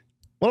yeah, hey,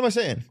 what am I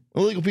saying?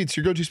 Illegal Pete's,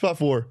 your go-to spot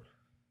for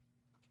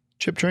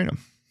Chip Trainum.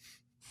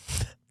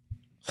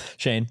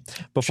 Shane,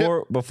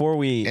 before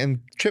we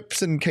And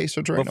chips and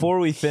queso Trainum. before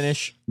we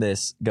finish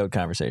this goat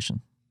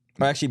conversation,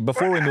 or actually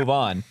before we move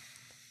on,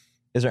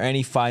 is there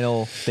any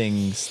final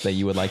things that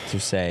you would like to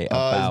say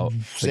about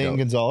the Zane GOAT?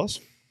 Gonzalez.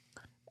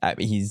 I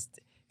mean,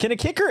 can a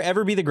kicker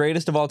ever be the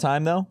greatest of all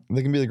time though?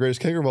 They can be the greatest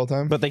kicker of all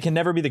time. But they can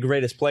never be the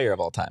greatest player of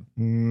all time.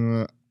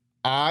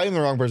 I'm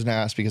the wrong person to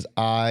ask because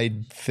I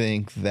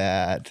think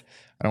that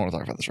I don't want to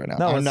talk about this right now.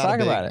 No, I'm let's not talk a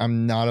big, about it.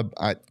 I'm not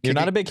a. You're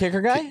not a big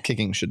kicker guy?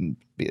 Kicking shouldn't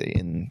be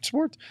in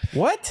sports.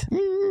 What?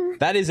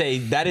 That is a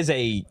In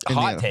the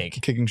hot NFL.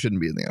 take. Kicking shouldn't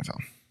be in the NFL.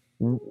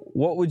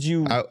 What would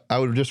you? I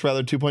would just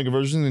rather 2-point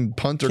conversion and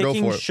punt or go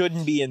Kicking for it.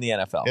 shouldn't be in the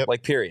NFL. Yep.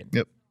 Like period.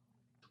 Yep.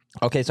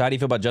 Okay, so how do you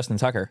feel about Justin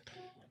Tucker?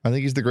 I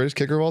think he's the greatest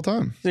kicker of all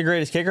time. He's the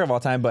greatest kicker of all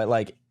time, but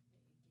like,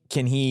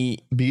 can he?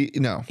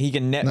 No, He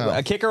can No.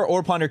 a kicker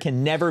or punter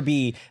can never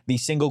be the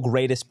single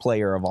greatest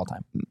player of all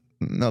time,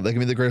 no, they can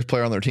be the greatest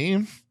player on their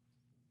team.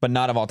 but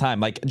not of all time.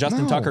 Like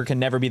Justin No. Tucker can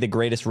never be the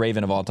greatest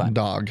Raven of all time.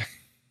 Dog.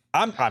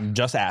 I'm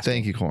just asking.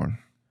 Thank you, Corn.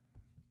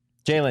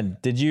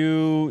 Jalen, did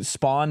you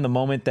spawn the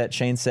moment that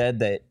Shane said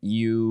that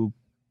you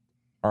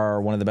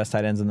are one of the best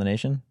tight ends in the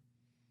nation?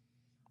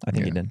 I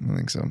think he did. I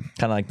think so. Kind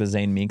of like the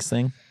Zane Meeks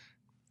thing.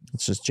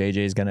 It's just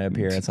JJ's going to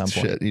appear at some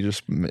point. Shit, you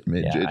just made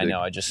Yeah, JJ. I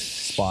know. I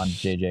just spawned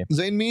JJ.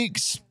 Zane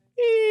Meeks.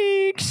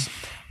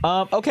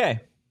 Okay.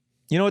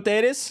 You know what day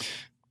it is?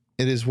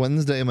 It is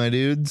Wednesday, my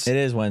dudes. It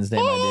is Wednesday,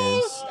 my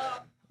dudes.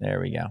 There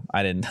we go.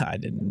 I did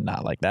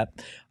not like that.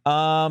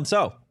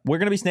 So we're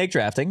going to be snake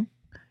drafting,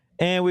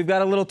 and we've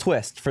got a little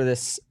twist for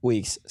this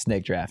week's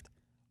snake draft.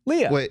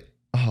 Leah. Wait.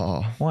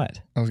 Oh, What?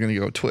 I was gonna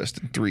go twist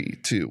in 3,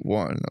 2,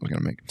 1. I was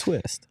gonna make.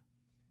 Twist.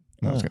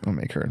 I was gonna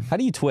make her. How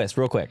do you twist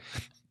real quick?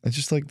 It's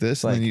just like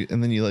this, Like-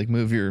 and then you like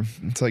move your.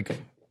 It's like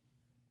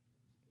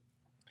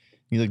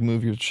you like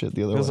move your shit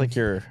the other Feels way. like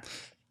you're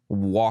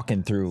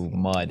walking through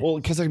mud. Well,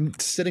 because I'm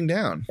sitting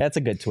down. That's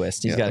a good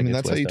twist. He's Yeah, got a I mean, good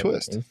that's how you over it.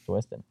 twist. He's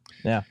twisting.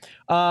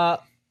 Yeah.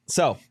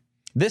 So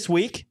this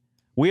week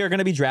we are going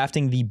to be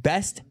drafting the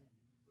best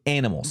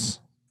animals.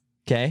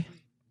 Okay.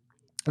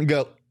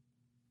 Goat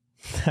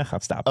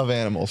Stop. of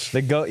animals.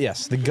 The goat.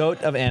 Yes, the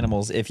goat of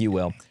animals, if you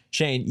will.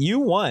 Shane, you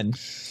won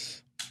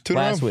Two in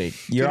a last row. week.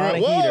 You're Two in on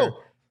a row. heater. Whoa!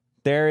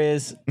 There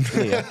is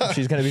Leah.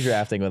 She's going to be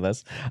drafting with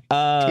us. 2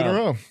 in a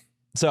row.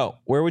 So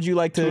where would you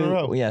like to? 2 in a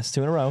row. Yes,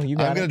 2 in a row. You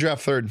got I'm gonna it.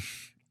 draft third.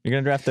 You're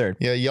going to draft third.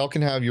 Yeah, y'all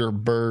can have your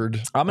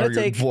bird. I'm gonna or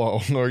take-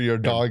 or your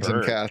dogs and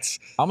bird. cats.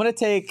 I'm gonna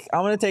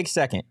take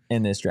second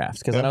in this draft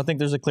because I Yeah. don't think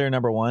there's a clear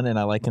number one, and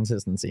I like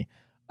consistency.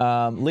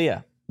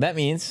 Leah, that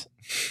means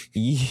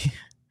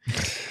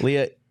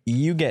Leah,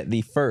 you get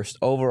the first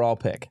overall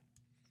pick.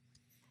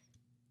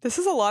 This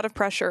is a lot of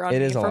pressure on It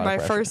me is a for lot of my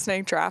pressure. first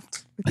snake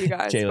draft with you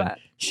guys. Jalen, but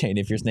Shane,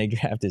 if your snake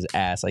draft is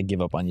ass, I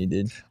give up on you,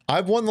 dude.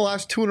 I've won the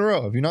last 2 in a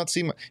row. Have you not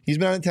seen? He's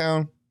been out of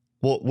town.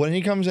 Well, when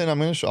he comes in,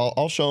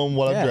 I'll show him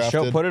what I've Yeah,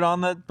 drafted. put it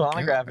on the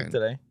graphic man.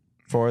 today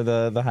for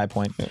the high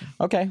point.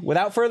 Okay,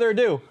 without further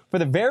ado, for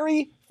the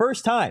very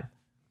first time,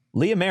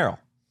 Leah Merrill,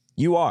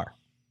 you are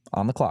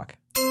on the clock.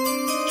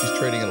 She's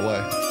trading it away.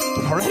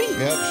 Already?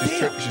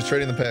 Yep, she's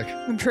trading the pick.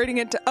 I'm trading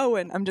it to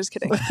Owen. I'm just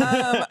kidding.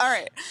 All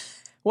right.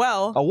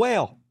 Well, A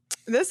whale.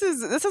 This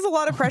is a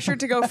lot of pressure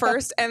to go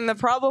first, and the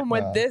problem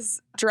with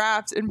this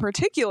draft in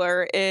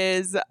particular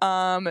is there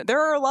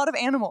are a lot of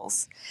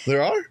animals.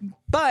 There are?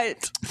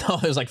 But No,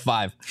 there's like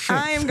 5.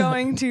 I am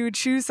going to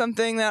choose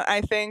something that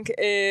I think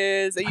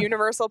is a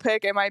universal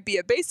pick. It might be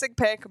a basic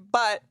pick,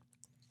 but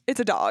it's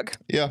a dog.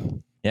 Yeah.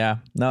 Yeah.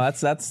 No,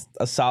 that's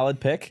a solid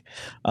pick.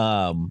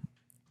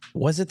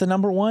 Was it the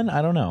number 1?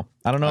 I don't know.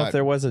 I don't know if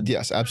there was a.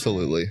 Yes,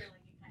 absolutely.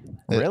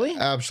 Really? It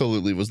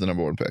absolutely was the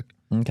number 1 pick.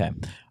 Okay.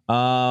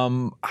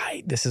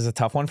 This is a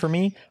tough one for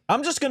me.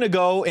 I'm just gonna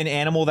go an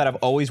animal that I've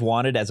always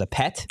wanted as a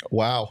pet.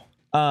 Wow.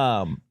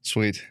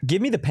 Sweet.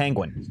 Give me the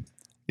penguin.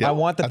 Yeah, I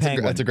want the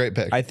penguin. That's a great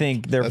pick. I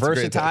think they're That's a great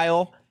pick.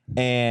 versatile,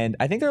 and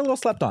I think they're a little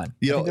slept on.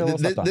 You know,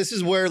 this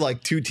is where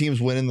like 2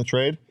 teams win in the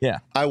trade. Yeah.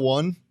 I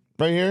won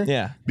right here.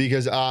 Yeah.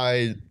 Because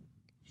this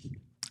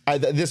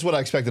is what I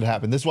expected to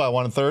happen. This is why I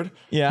wanted 3rd.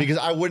 Yeah. Because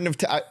I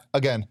wouldn't have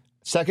again.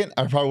 2nd,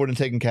 I probably wouldn't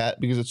have taken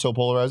cat because it's so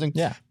polarizing.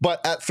 Yeah.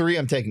 But at 3,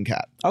 I'm taking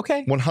cat.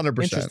 Okay.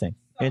 100%.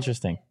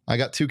 Interesting. I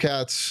got 2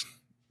 cats.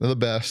 They're the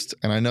best.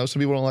 And I know some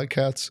people don't like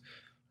cats.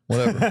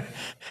 Whatever.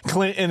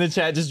 Clint in the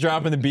chat just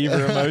dropping the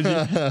beaver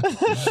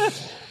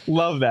emoji.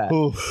 Love that.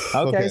 Oof,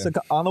 okay, so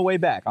on the way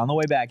back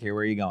here,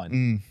 where are you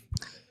going?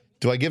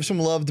 Do I give some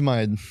love to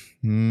my...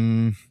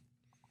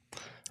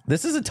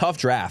 This is a tough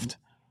draft.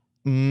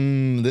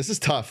 This is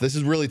tough. This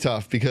is really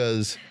tough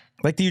because...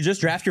 Like, do you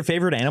just draft your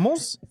favorite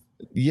animals?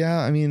 Yeah,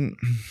 I mean...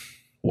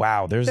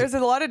 Wow, there's a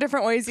lot of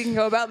different ways you can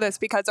go about this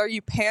because are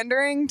you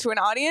pandering to an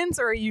audience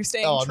or are you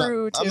staying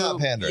true to I'm not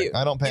pandering. you?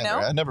 I don't pander. You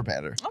know? I never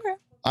pander. Okay.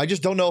 I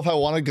just don't know if I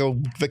want to go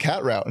the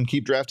cat route and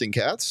keep drafting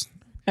cats.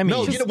 I mean,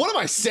 No, what am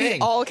I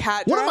saying? All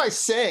cat What draft? am I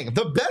saying?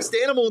 The best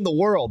animal in the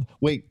world.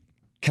 Wait,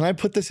 can I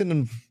put this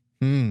in?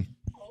 I'm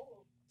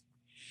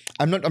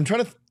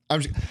trying to.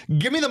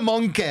 Give me the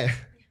monkey.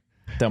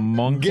 the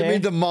monkey. Give me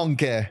the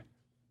monkey.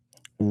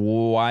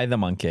 Why the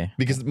monkey?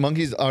 Because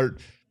monkeys are.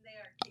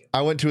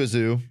 I went to a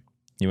zoo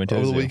You went to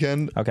over a the zoo.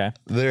 weekend. Okay,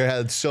 There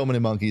had so many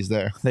monkeys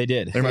there. they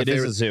did. They're my It is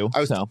favorite. a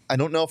zoo. I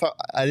don't know if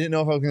I didn't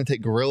know if I was going to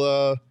take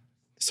gorilla,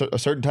 a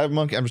certain type of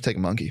monkey. I'm just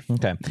taking monkey.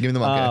 Okay. Give me the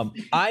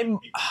monkey.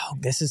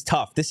 This is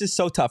tough. This is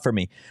so tough for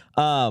me.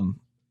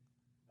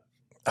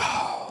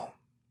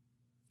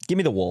 Give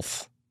me the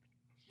wolf.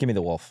 Give me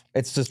the wolf.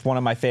 It's just one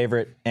of my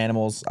favorite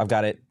animals. I've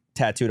got it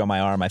tattooed on my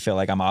arm. I feel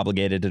like I'm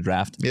obligated to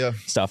draft Yeah.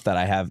 stuff that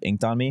I have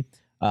inked on me.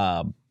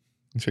 So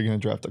you're going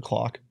to draft a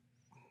clock.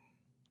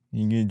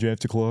 You gonna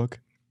draft a clock?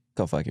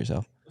 Go fuck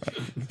yourself.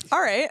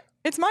 All right.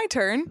 It's my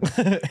turn. I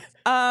thought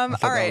All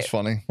that right. was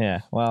funny.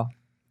 Yeah. Well.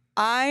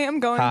 I am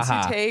going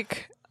Ha-ha. to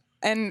take,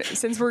 and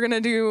since we're going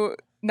to do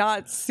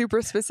not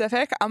super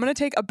specific, I'm going to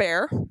take a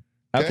bear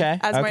Okay.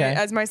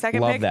 as my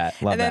second Love pick.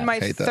 that. Love and then that. my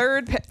Hate that.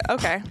 third pick.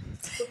 Okay.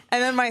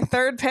 And then my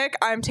third pick,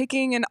 I'm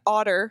taking an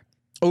otter.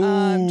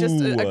 Ooh.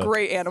 Just a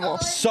great animal.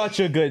 Such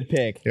a good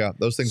pick. Yeah,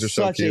 those things are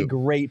so Such a cute.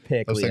 great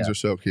pick. Those Leah. things are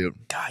so cute.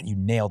 God, you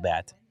nailed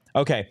that.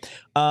 Okay.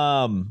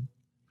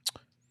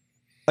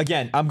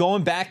 Again, I'm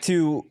going back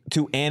to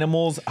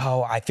animals.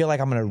 Oh, I feel like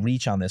I'm gonna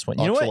reach on this one.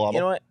 You know what? Oxalotl. You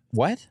know what?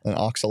 What? An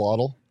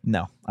oxalotl. No,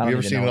 I don't Have you ever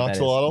even seen know an what that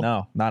is. oxalotl?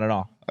 No, not at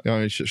all. You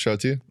want me to show it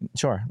to you?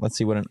 Sure. Let's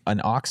see what an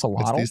It's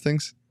oxalotl. these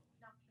things.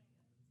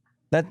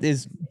 That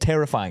is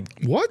terrifying.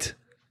 What?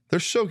 They're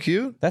so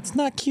cute. That's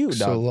not cute,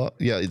 So dog.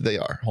 yeah, they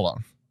are. Hold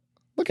on.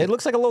 It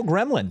looks like a little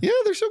gremlin. Yeah,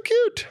 they're so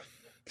cute.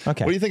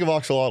 Okay. What do you think of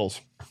oxalotls?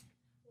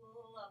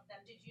 Love them.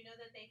 Did you know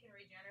that they can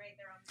regenerate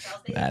their own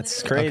cells? They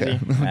That's literally-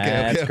 crazy.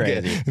 That's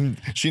crazy.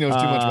 She knows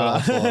too much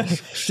about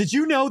oxalotls. Did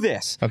you know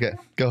this? Okay,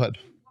 go ahead.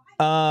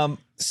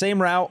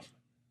 Same route.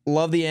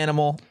 Love the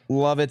animal.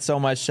 Love it so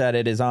much that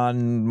it is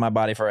on my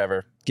body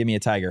forever. Give me a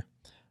tiger.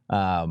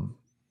 The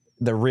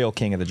real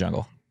king of the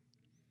jungle.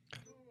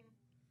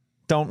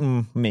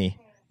 Don't me.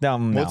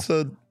 Don't no.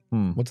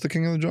 What's the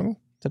king of the jungle?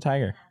 It's a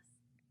tiger.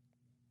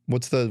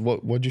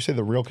 What'd you say?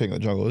 The real king of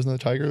the jungle? Isn't the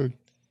tiger?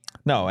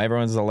 No,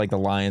 everyone's like the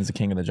lion's the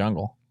king of the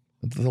jungle.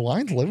 The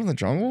lions live in the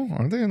jungle,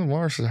 aren't they? In the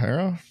Mara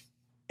Sahara?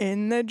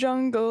 In the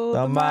jungle,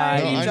 The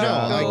mighty No, I know,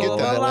 jungle, I get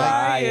that. the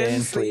Like-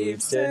 lion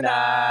sleeps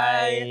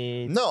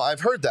tonight. No,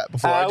 I've heard that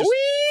before.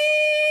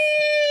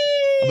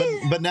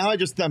 But now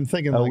I'm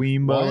thinking like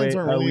lions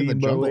aren't really in the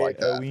jungle like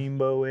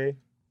that.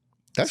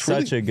 That's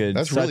Such a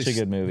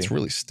good movie. It's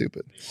really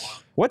stupid.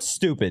 What's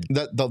stupid?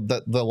 That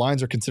the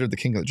lions are considered the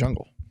king of the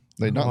jungle.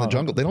 They're not in the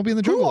jungle. They don't be in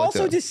the jungle Who like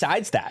also that.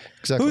 decides that?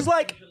 Exactly. Who's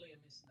like,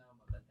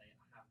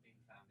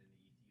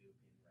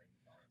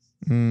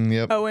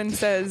 Yep. Owen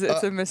says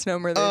it's a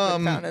misnomer. They've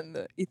been found in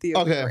the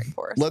Ethiopian Okay,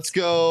 rainforest. let's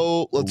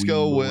go with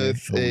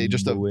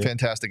just a boy.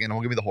 fantastic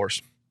animal. Give me the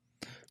horse.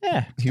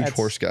 yeah, Huge that's-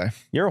 horse guy.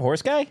 You're a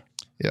horse guy?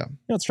 Yeah. You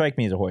don't strike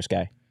me as a horse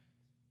guy.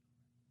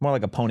 More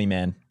like a pony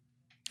man.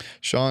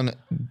 Sean,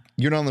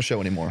 you're not on the show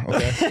anymore,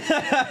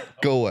 okay?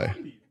 Go away.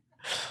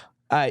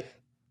 All right,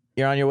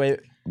 you're on your way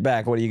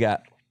back. What do you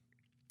got?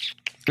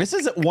 This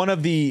is one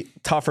of the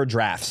tougher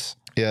drafts,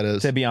 Yeah, it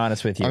is. to be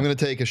honest with you. I'm going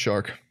to take a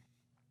shark.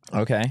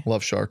 Okay.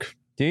 Love shark.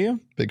 Do you?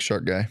 Big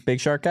shark guy. Big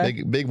shark guy?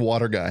 Big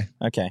water guy.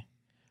 Okay.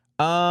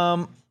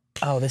 Oh,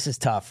 this is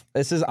tough.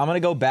 I'm gonna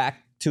go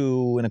back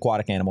to an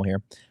aquatic animal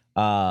here.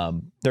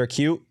 They're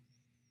cute,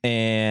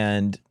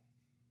 and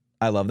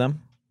I love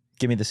them.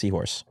 Give me the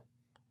seahorse.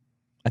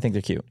 I think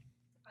they're cute.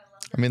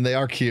 I mean, they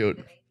are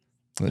cute.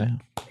 Yeah.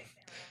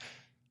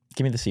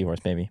 Give me the seahorse,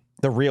 baby.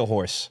 The real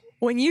horse.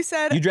 When you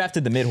said You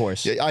drafted the mid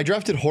horse. Yeah, I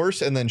drafted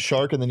horse and then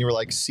shark, and then you were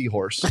like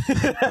seahorse.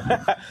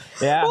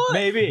 Yeah, Well,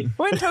 maybe.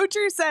 when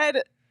Tocher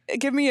said,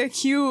 "Give me a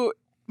cute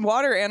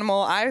water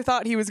animal," I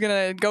thought he was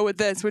gonna go with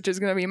this, which is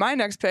gonna be my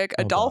next pick,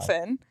 a God.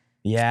 dolphin.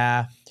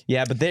 Yeah,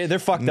 but they're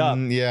fucked up.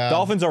 Yeah,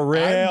 Dolphins are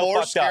real I'm more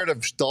fucked scared up.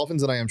 of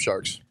dolphins than I am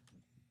sharks.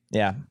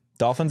 Yeah,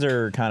 dolphins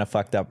are kind of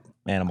fucked up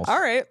animals. All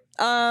right.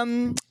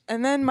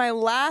 And then my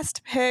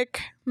last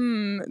pick.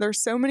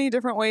 There's so many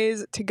different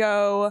ways to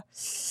go.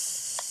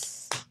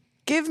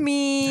 Give There are a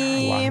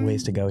me. lot of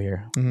ways to go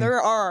here.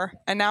 There are,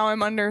 and now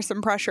I'm under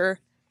some pressure.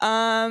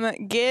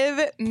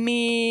 Give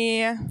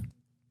me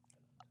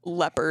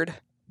leopard.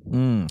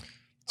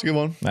 It's a good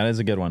one. That is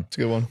a good one. It's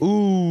a good one.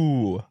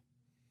 Ooh.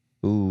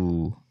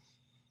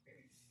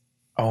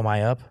 Oh, am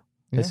I up?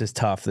 This Yeah.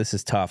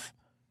 is tough.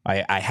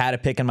 I had a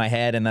pick in my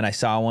head, and then I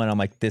saw one. I'm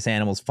like, this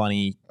animal's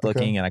funny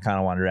looking, and I kind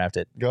of want to draft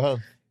it. Go ahead.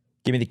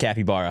 Give me the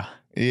capybara.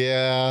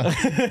 Yeah,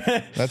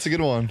 that's a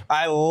good one.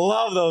 I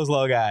love those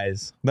little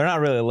guys. They're not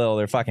really little.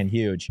 They're fucking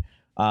huge.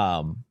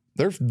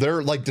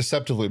 They're like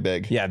deceptively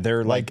big. Yeah,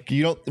 they're like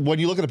You don't, when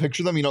you look at a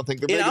picture of them, you don't think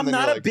they're big. and I'm then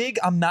not you're a like, big.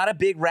 I'm not a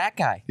big rat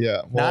guy.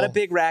 Yeah, Not a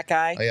big rat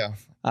guy.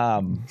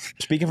 Yeah.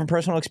 Speaking from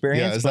personal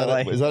experience, Yeah, is but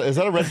that, like, is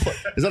that a red flag?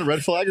 Is that a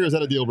red flag or is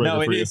that a deal breaker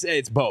no, for you?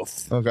 it's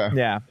both. Okay.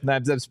 Yeah,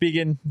 I'm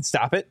speaking.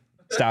 Stop it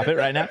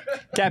right now.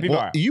 Capybara.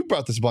 Well, you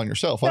brought this upon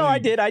yourself. No, I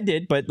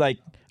did, but like,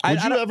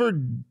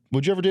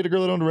 Would you ever date a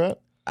girl that owned a rat?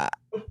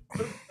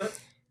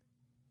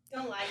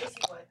 Don't lie, yes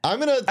you would. I'm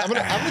gonna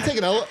take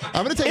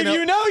an if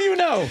you know, you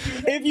know.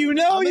 If you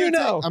know, you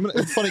know.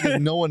 It's funny because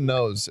no one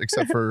knows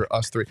except for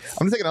us three.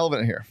 I'm gonna take an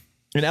elephant here.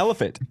 An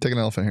elephant. Take an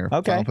elephant here.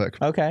 Okay. Final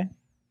pick. Okay.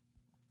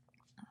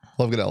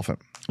 Love a good elephant.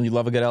 You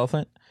love a good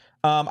elephant.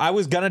 I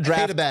was gonna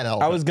draft. Hate a bad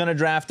elephant. I was gonna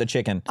draft a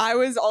chicken. I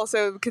was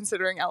also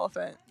considering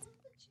elephant.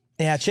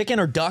 Yeah, chicken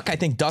or duck. I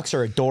think ducks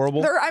are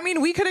adorable.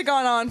 We could have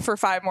gone on for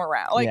 5 more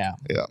rounds, like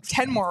Yeah.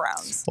 10 more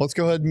rounds. Let's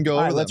go ahead and go All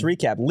over right, let's them.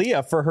 recap.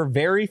 Leah, for her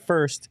very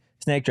first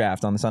snake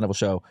draft on the Sun Devil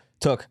Show,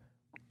 took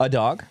a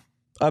dog,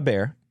 a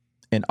bear,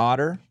 an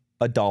otter,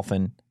 a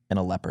dolphin, and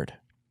a leopard.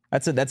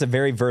 That's a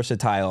very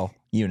versatile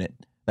unit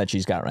that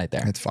she's got right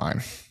there. It's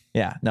fine.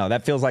 Yeah, no,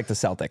 that feels like the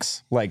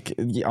Celtics. Like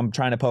I'm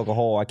trying to poke a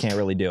hole, I can't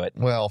really do it.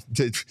 Well,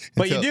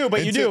 But you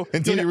do.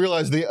 until You you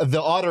realize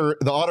the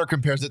otter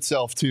compares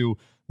itself to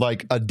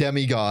like a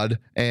demigod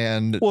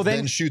and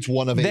then shoots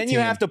one of 18. Then you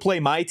have to play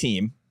my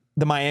team,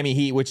 the Miami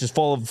Heat, which is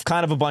full of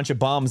kind of a bunch of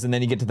bums, and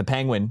then you get to the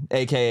Penguin,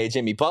 aka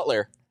Jimmy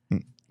Butler,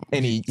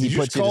 and he Did you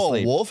puts just you to call a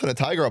sleep. wolf and a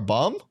tiger a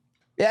bum?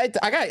 Yeah,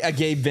 I got a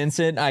Gabe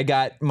Vincent. I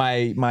got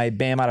my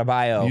Bam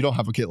Adebayo. You don't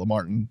have a Caleb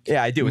Martin.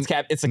 Yeah, I do. It's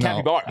a No,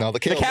 capybara. no, the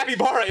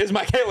capybara is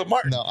my Caleb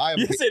Martin. No, I have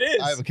yes, it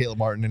is. I have a Caleb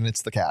Martin, and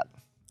it's the cat.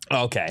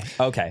 Okay.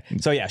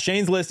 So yeah,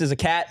 Shane's list is a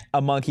cat,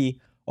 a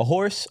monkey, a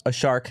horse, a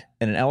shark,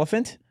 and an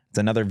elephant. It's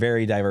another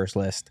very diverse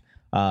list.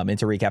 And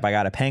to recap, I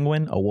got a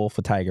penguin, a wolf,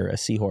 a tiger, a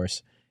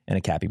seahorse, and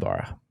a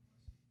capybara.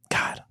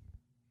 God,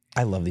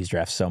 I love these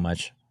drafts so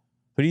much.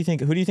 Who do you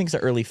think is the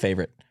early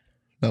favorite?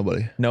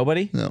 Nobody.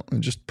 Nobody? No,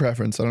 just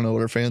preference. I don't know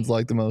what our fans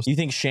like the most. You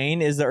think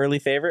Shane is the early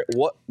favorite?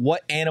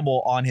 What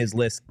animal on his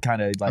list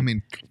kind of like? I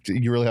mean,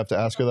 you really have to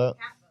ask her that?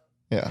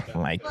 Cat vote. Yeah.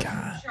 Oh my Plus,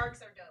 God.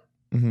 Sharks are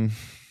dope. Mm-hmm.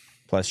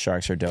 Plus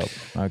sharks are dope.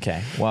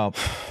 Okay. Well,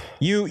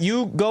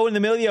 you go in the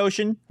middle of the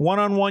ocean,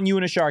 one-on-one, you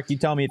and a shark. You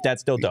tell me if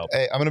that's still dope.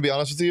 Hey, I'm going to be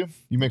honest with you.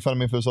 You make fun of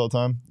me for this all the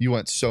time. You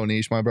went so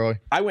niche, my bro.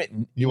 I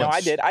went. You No, went- I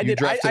did. I you did.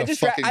 drafted I a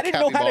just. fucking I didn't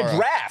know how to capybara.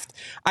 draft.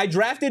 I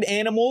drafted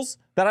animals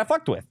that I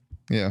fucked with.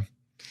 Yeah.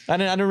 I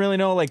didn't really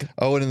know. Like,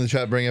 Owen in the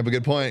chat bringing up a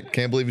good point.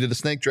 Can't believe you did a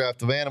snake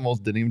draft of animals.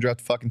 Didn't even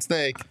draft a fucking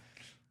snake.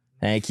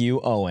 thank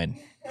you, Owen,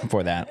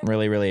 for that.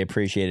 Really, really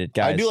appreciate it,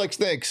 guys. I do like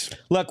snakes.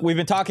 Look, we've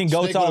been talking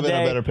goats Snake all would've been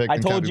a day. better pick I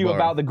than told you capybara.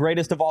 about the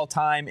greatest of all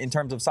time in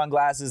terms of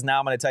sunglasses. Now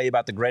I'm going to tell you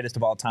about the greatest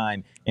of all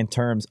time in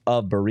terms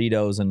of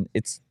burritos, and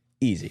it's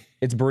easy.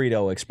 It's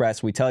Burrito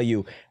Express. We tell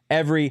you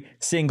every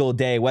single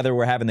day, whether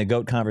we're having the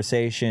goat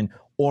conversation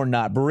or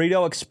not.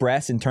 Burrito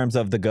Express, in terms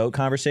of the GOAT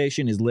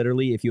conversation, is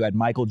literally if you had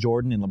Michael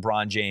Jordan and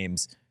LeBron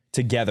James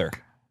together.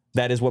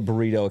 That is what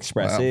Burrito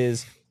Express Wow.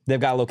 is. They've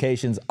got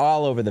locations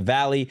all over the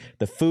valley.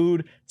 The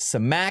food,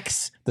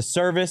 Samax, the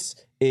service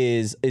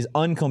is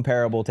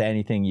uncomparable to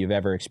anything you've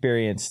ever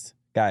experienced.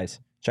 Guys,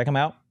 check them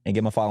out and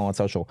give them a follow on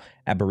social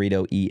at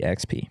Burrito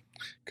EXP.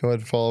 Go ahead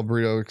and follow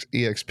Burrito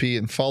EXP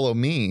and follow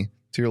me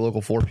to your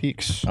local Four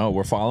Peaks. Oh,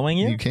 we're following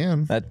you? You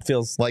can. That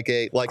feels Like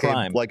a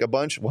Crime.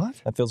 bunch.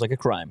 What? that feels like a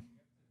crime.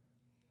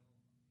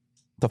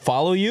 To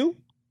follow you?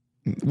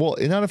 Well,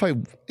 not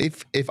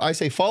if I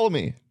say follow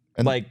me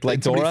and Like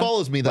and somebody Dora?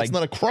 follows me, that's Like-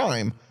 not a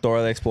crime.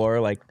 Dora the Explorer,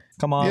 like,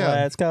 come on, Yeah.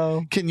 let's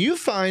go. Can you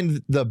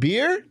find the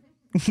beer?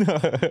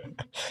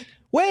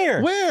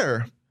 Where?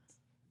 Where?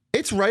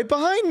 It's right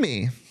behind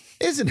me,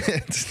 isn't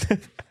it?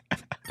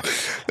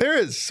 There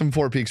is some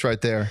Four Peaks right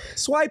there.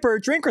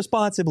 Swiper, drink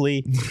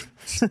responsibly.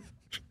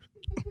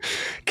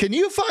 Can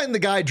you find the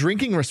guy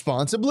drinking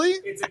responsibly?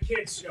 It's a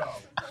kid's show.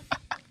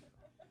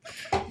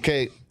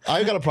 Okay,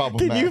 I got a problem.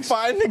 Can Max. you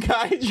find the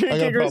guy I got a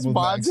drinking problem with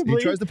Max. responsibly?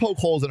 He tries to poke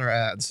holes in our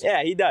ads.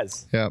 Yeah, he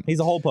does. Yeah. He's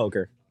a hole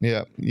poker.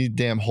 Yeah, you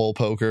damn hole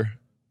poker.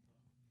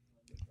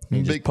 He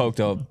I'm just big- poked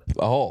a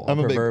hole, I'm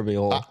a big-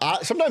 proverbial hole.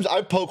 Sometimes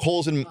I poke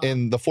holes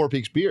in the Four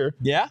Peaks beer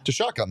Yeah? to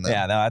shotgun them.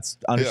 Yeah, no, that's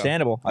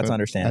understandable. That's And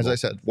understandable. As I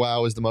said,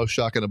 WoW is the most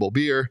shotgunnable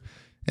beer.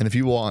 And if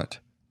you want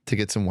to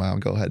get some WoW,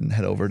 go ahead and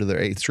head over to their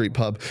 8th Street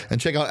Pub and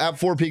check out at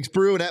Four Peaks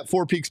Brew and at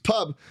Four Peaks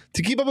Pub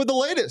to keep up with the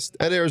latest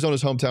at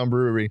Arizona's hometown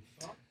brewery.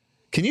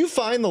 Can you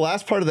find the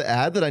last part of the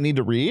ad that I need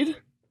to read?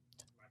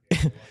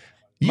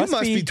 You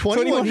must be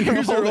 21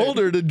 years or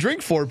older to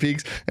drink Four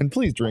Peaks, and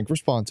please drink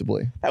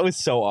responsibly. That was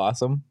so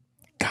awesome.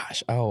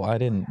 Gosh, I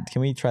didn't.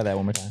 Can we try that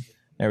one more time?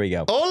 There we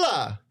go.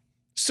 Hola,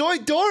 soy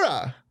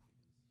Dora.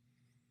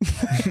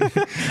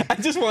 I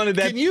just wanted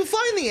that. Can you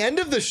find the end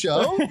of the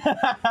show?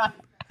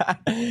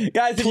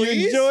 Guys, if Please?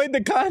 you enjoyed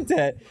the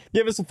content,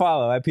 give us a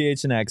follow at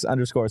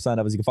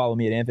PHNX_SunUps. You can follow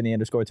me at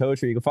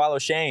Anthony_Totri. You can follow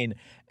Shane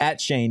at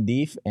Shane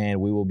Deef,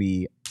 and we will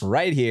be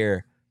right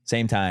here,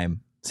 same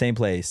time, same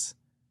place,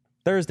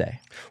 Thursday.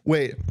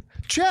 Wait,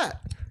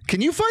 chat.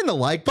 Can you find the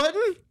like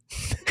button?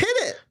 Hit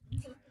it.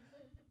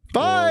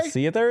 Bye. We'll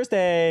see you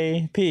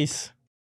Thursday. Peace.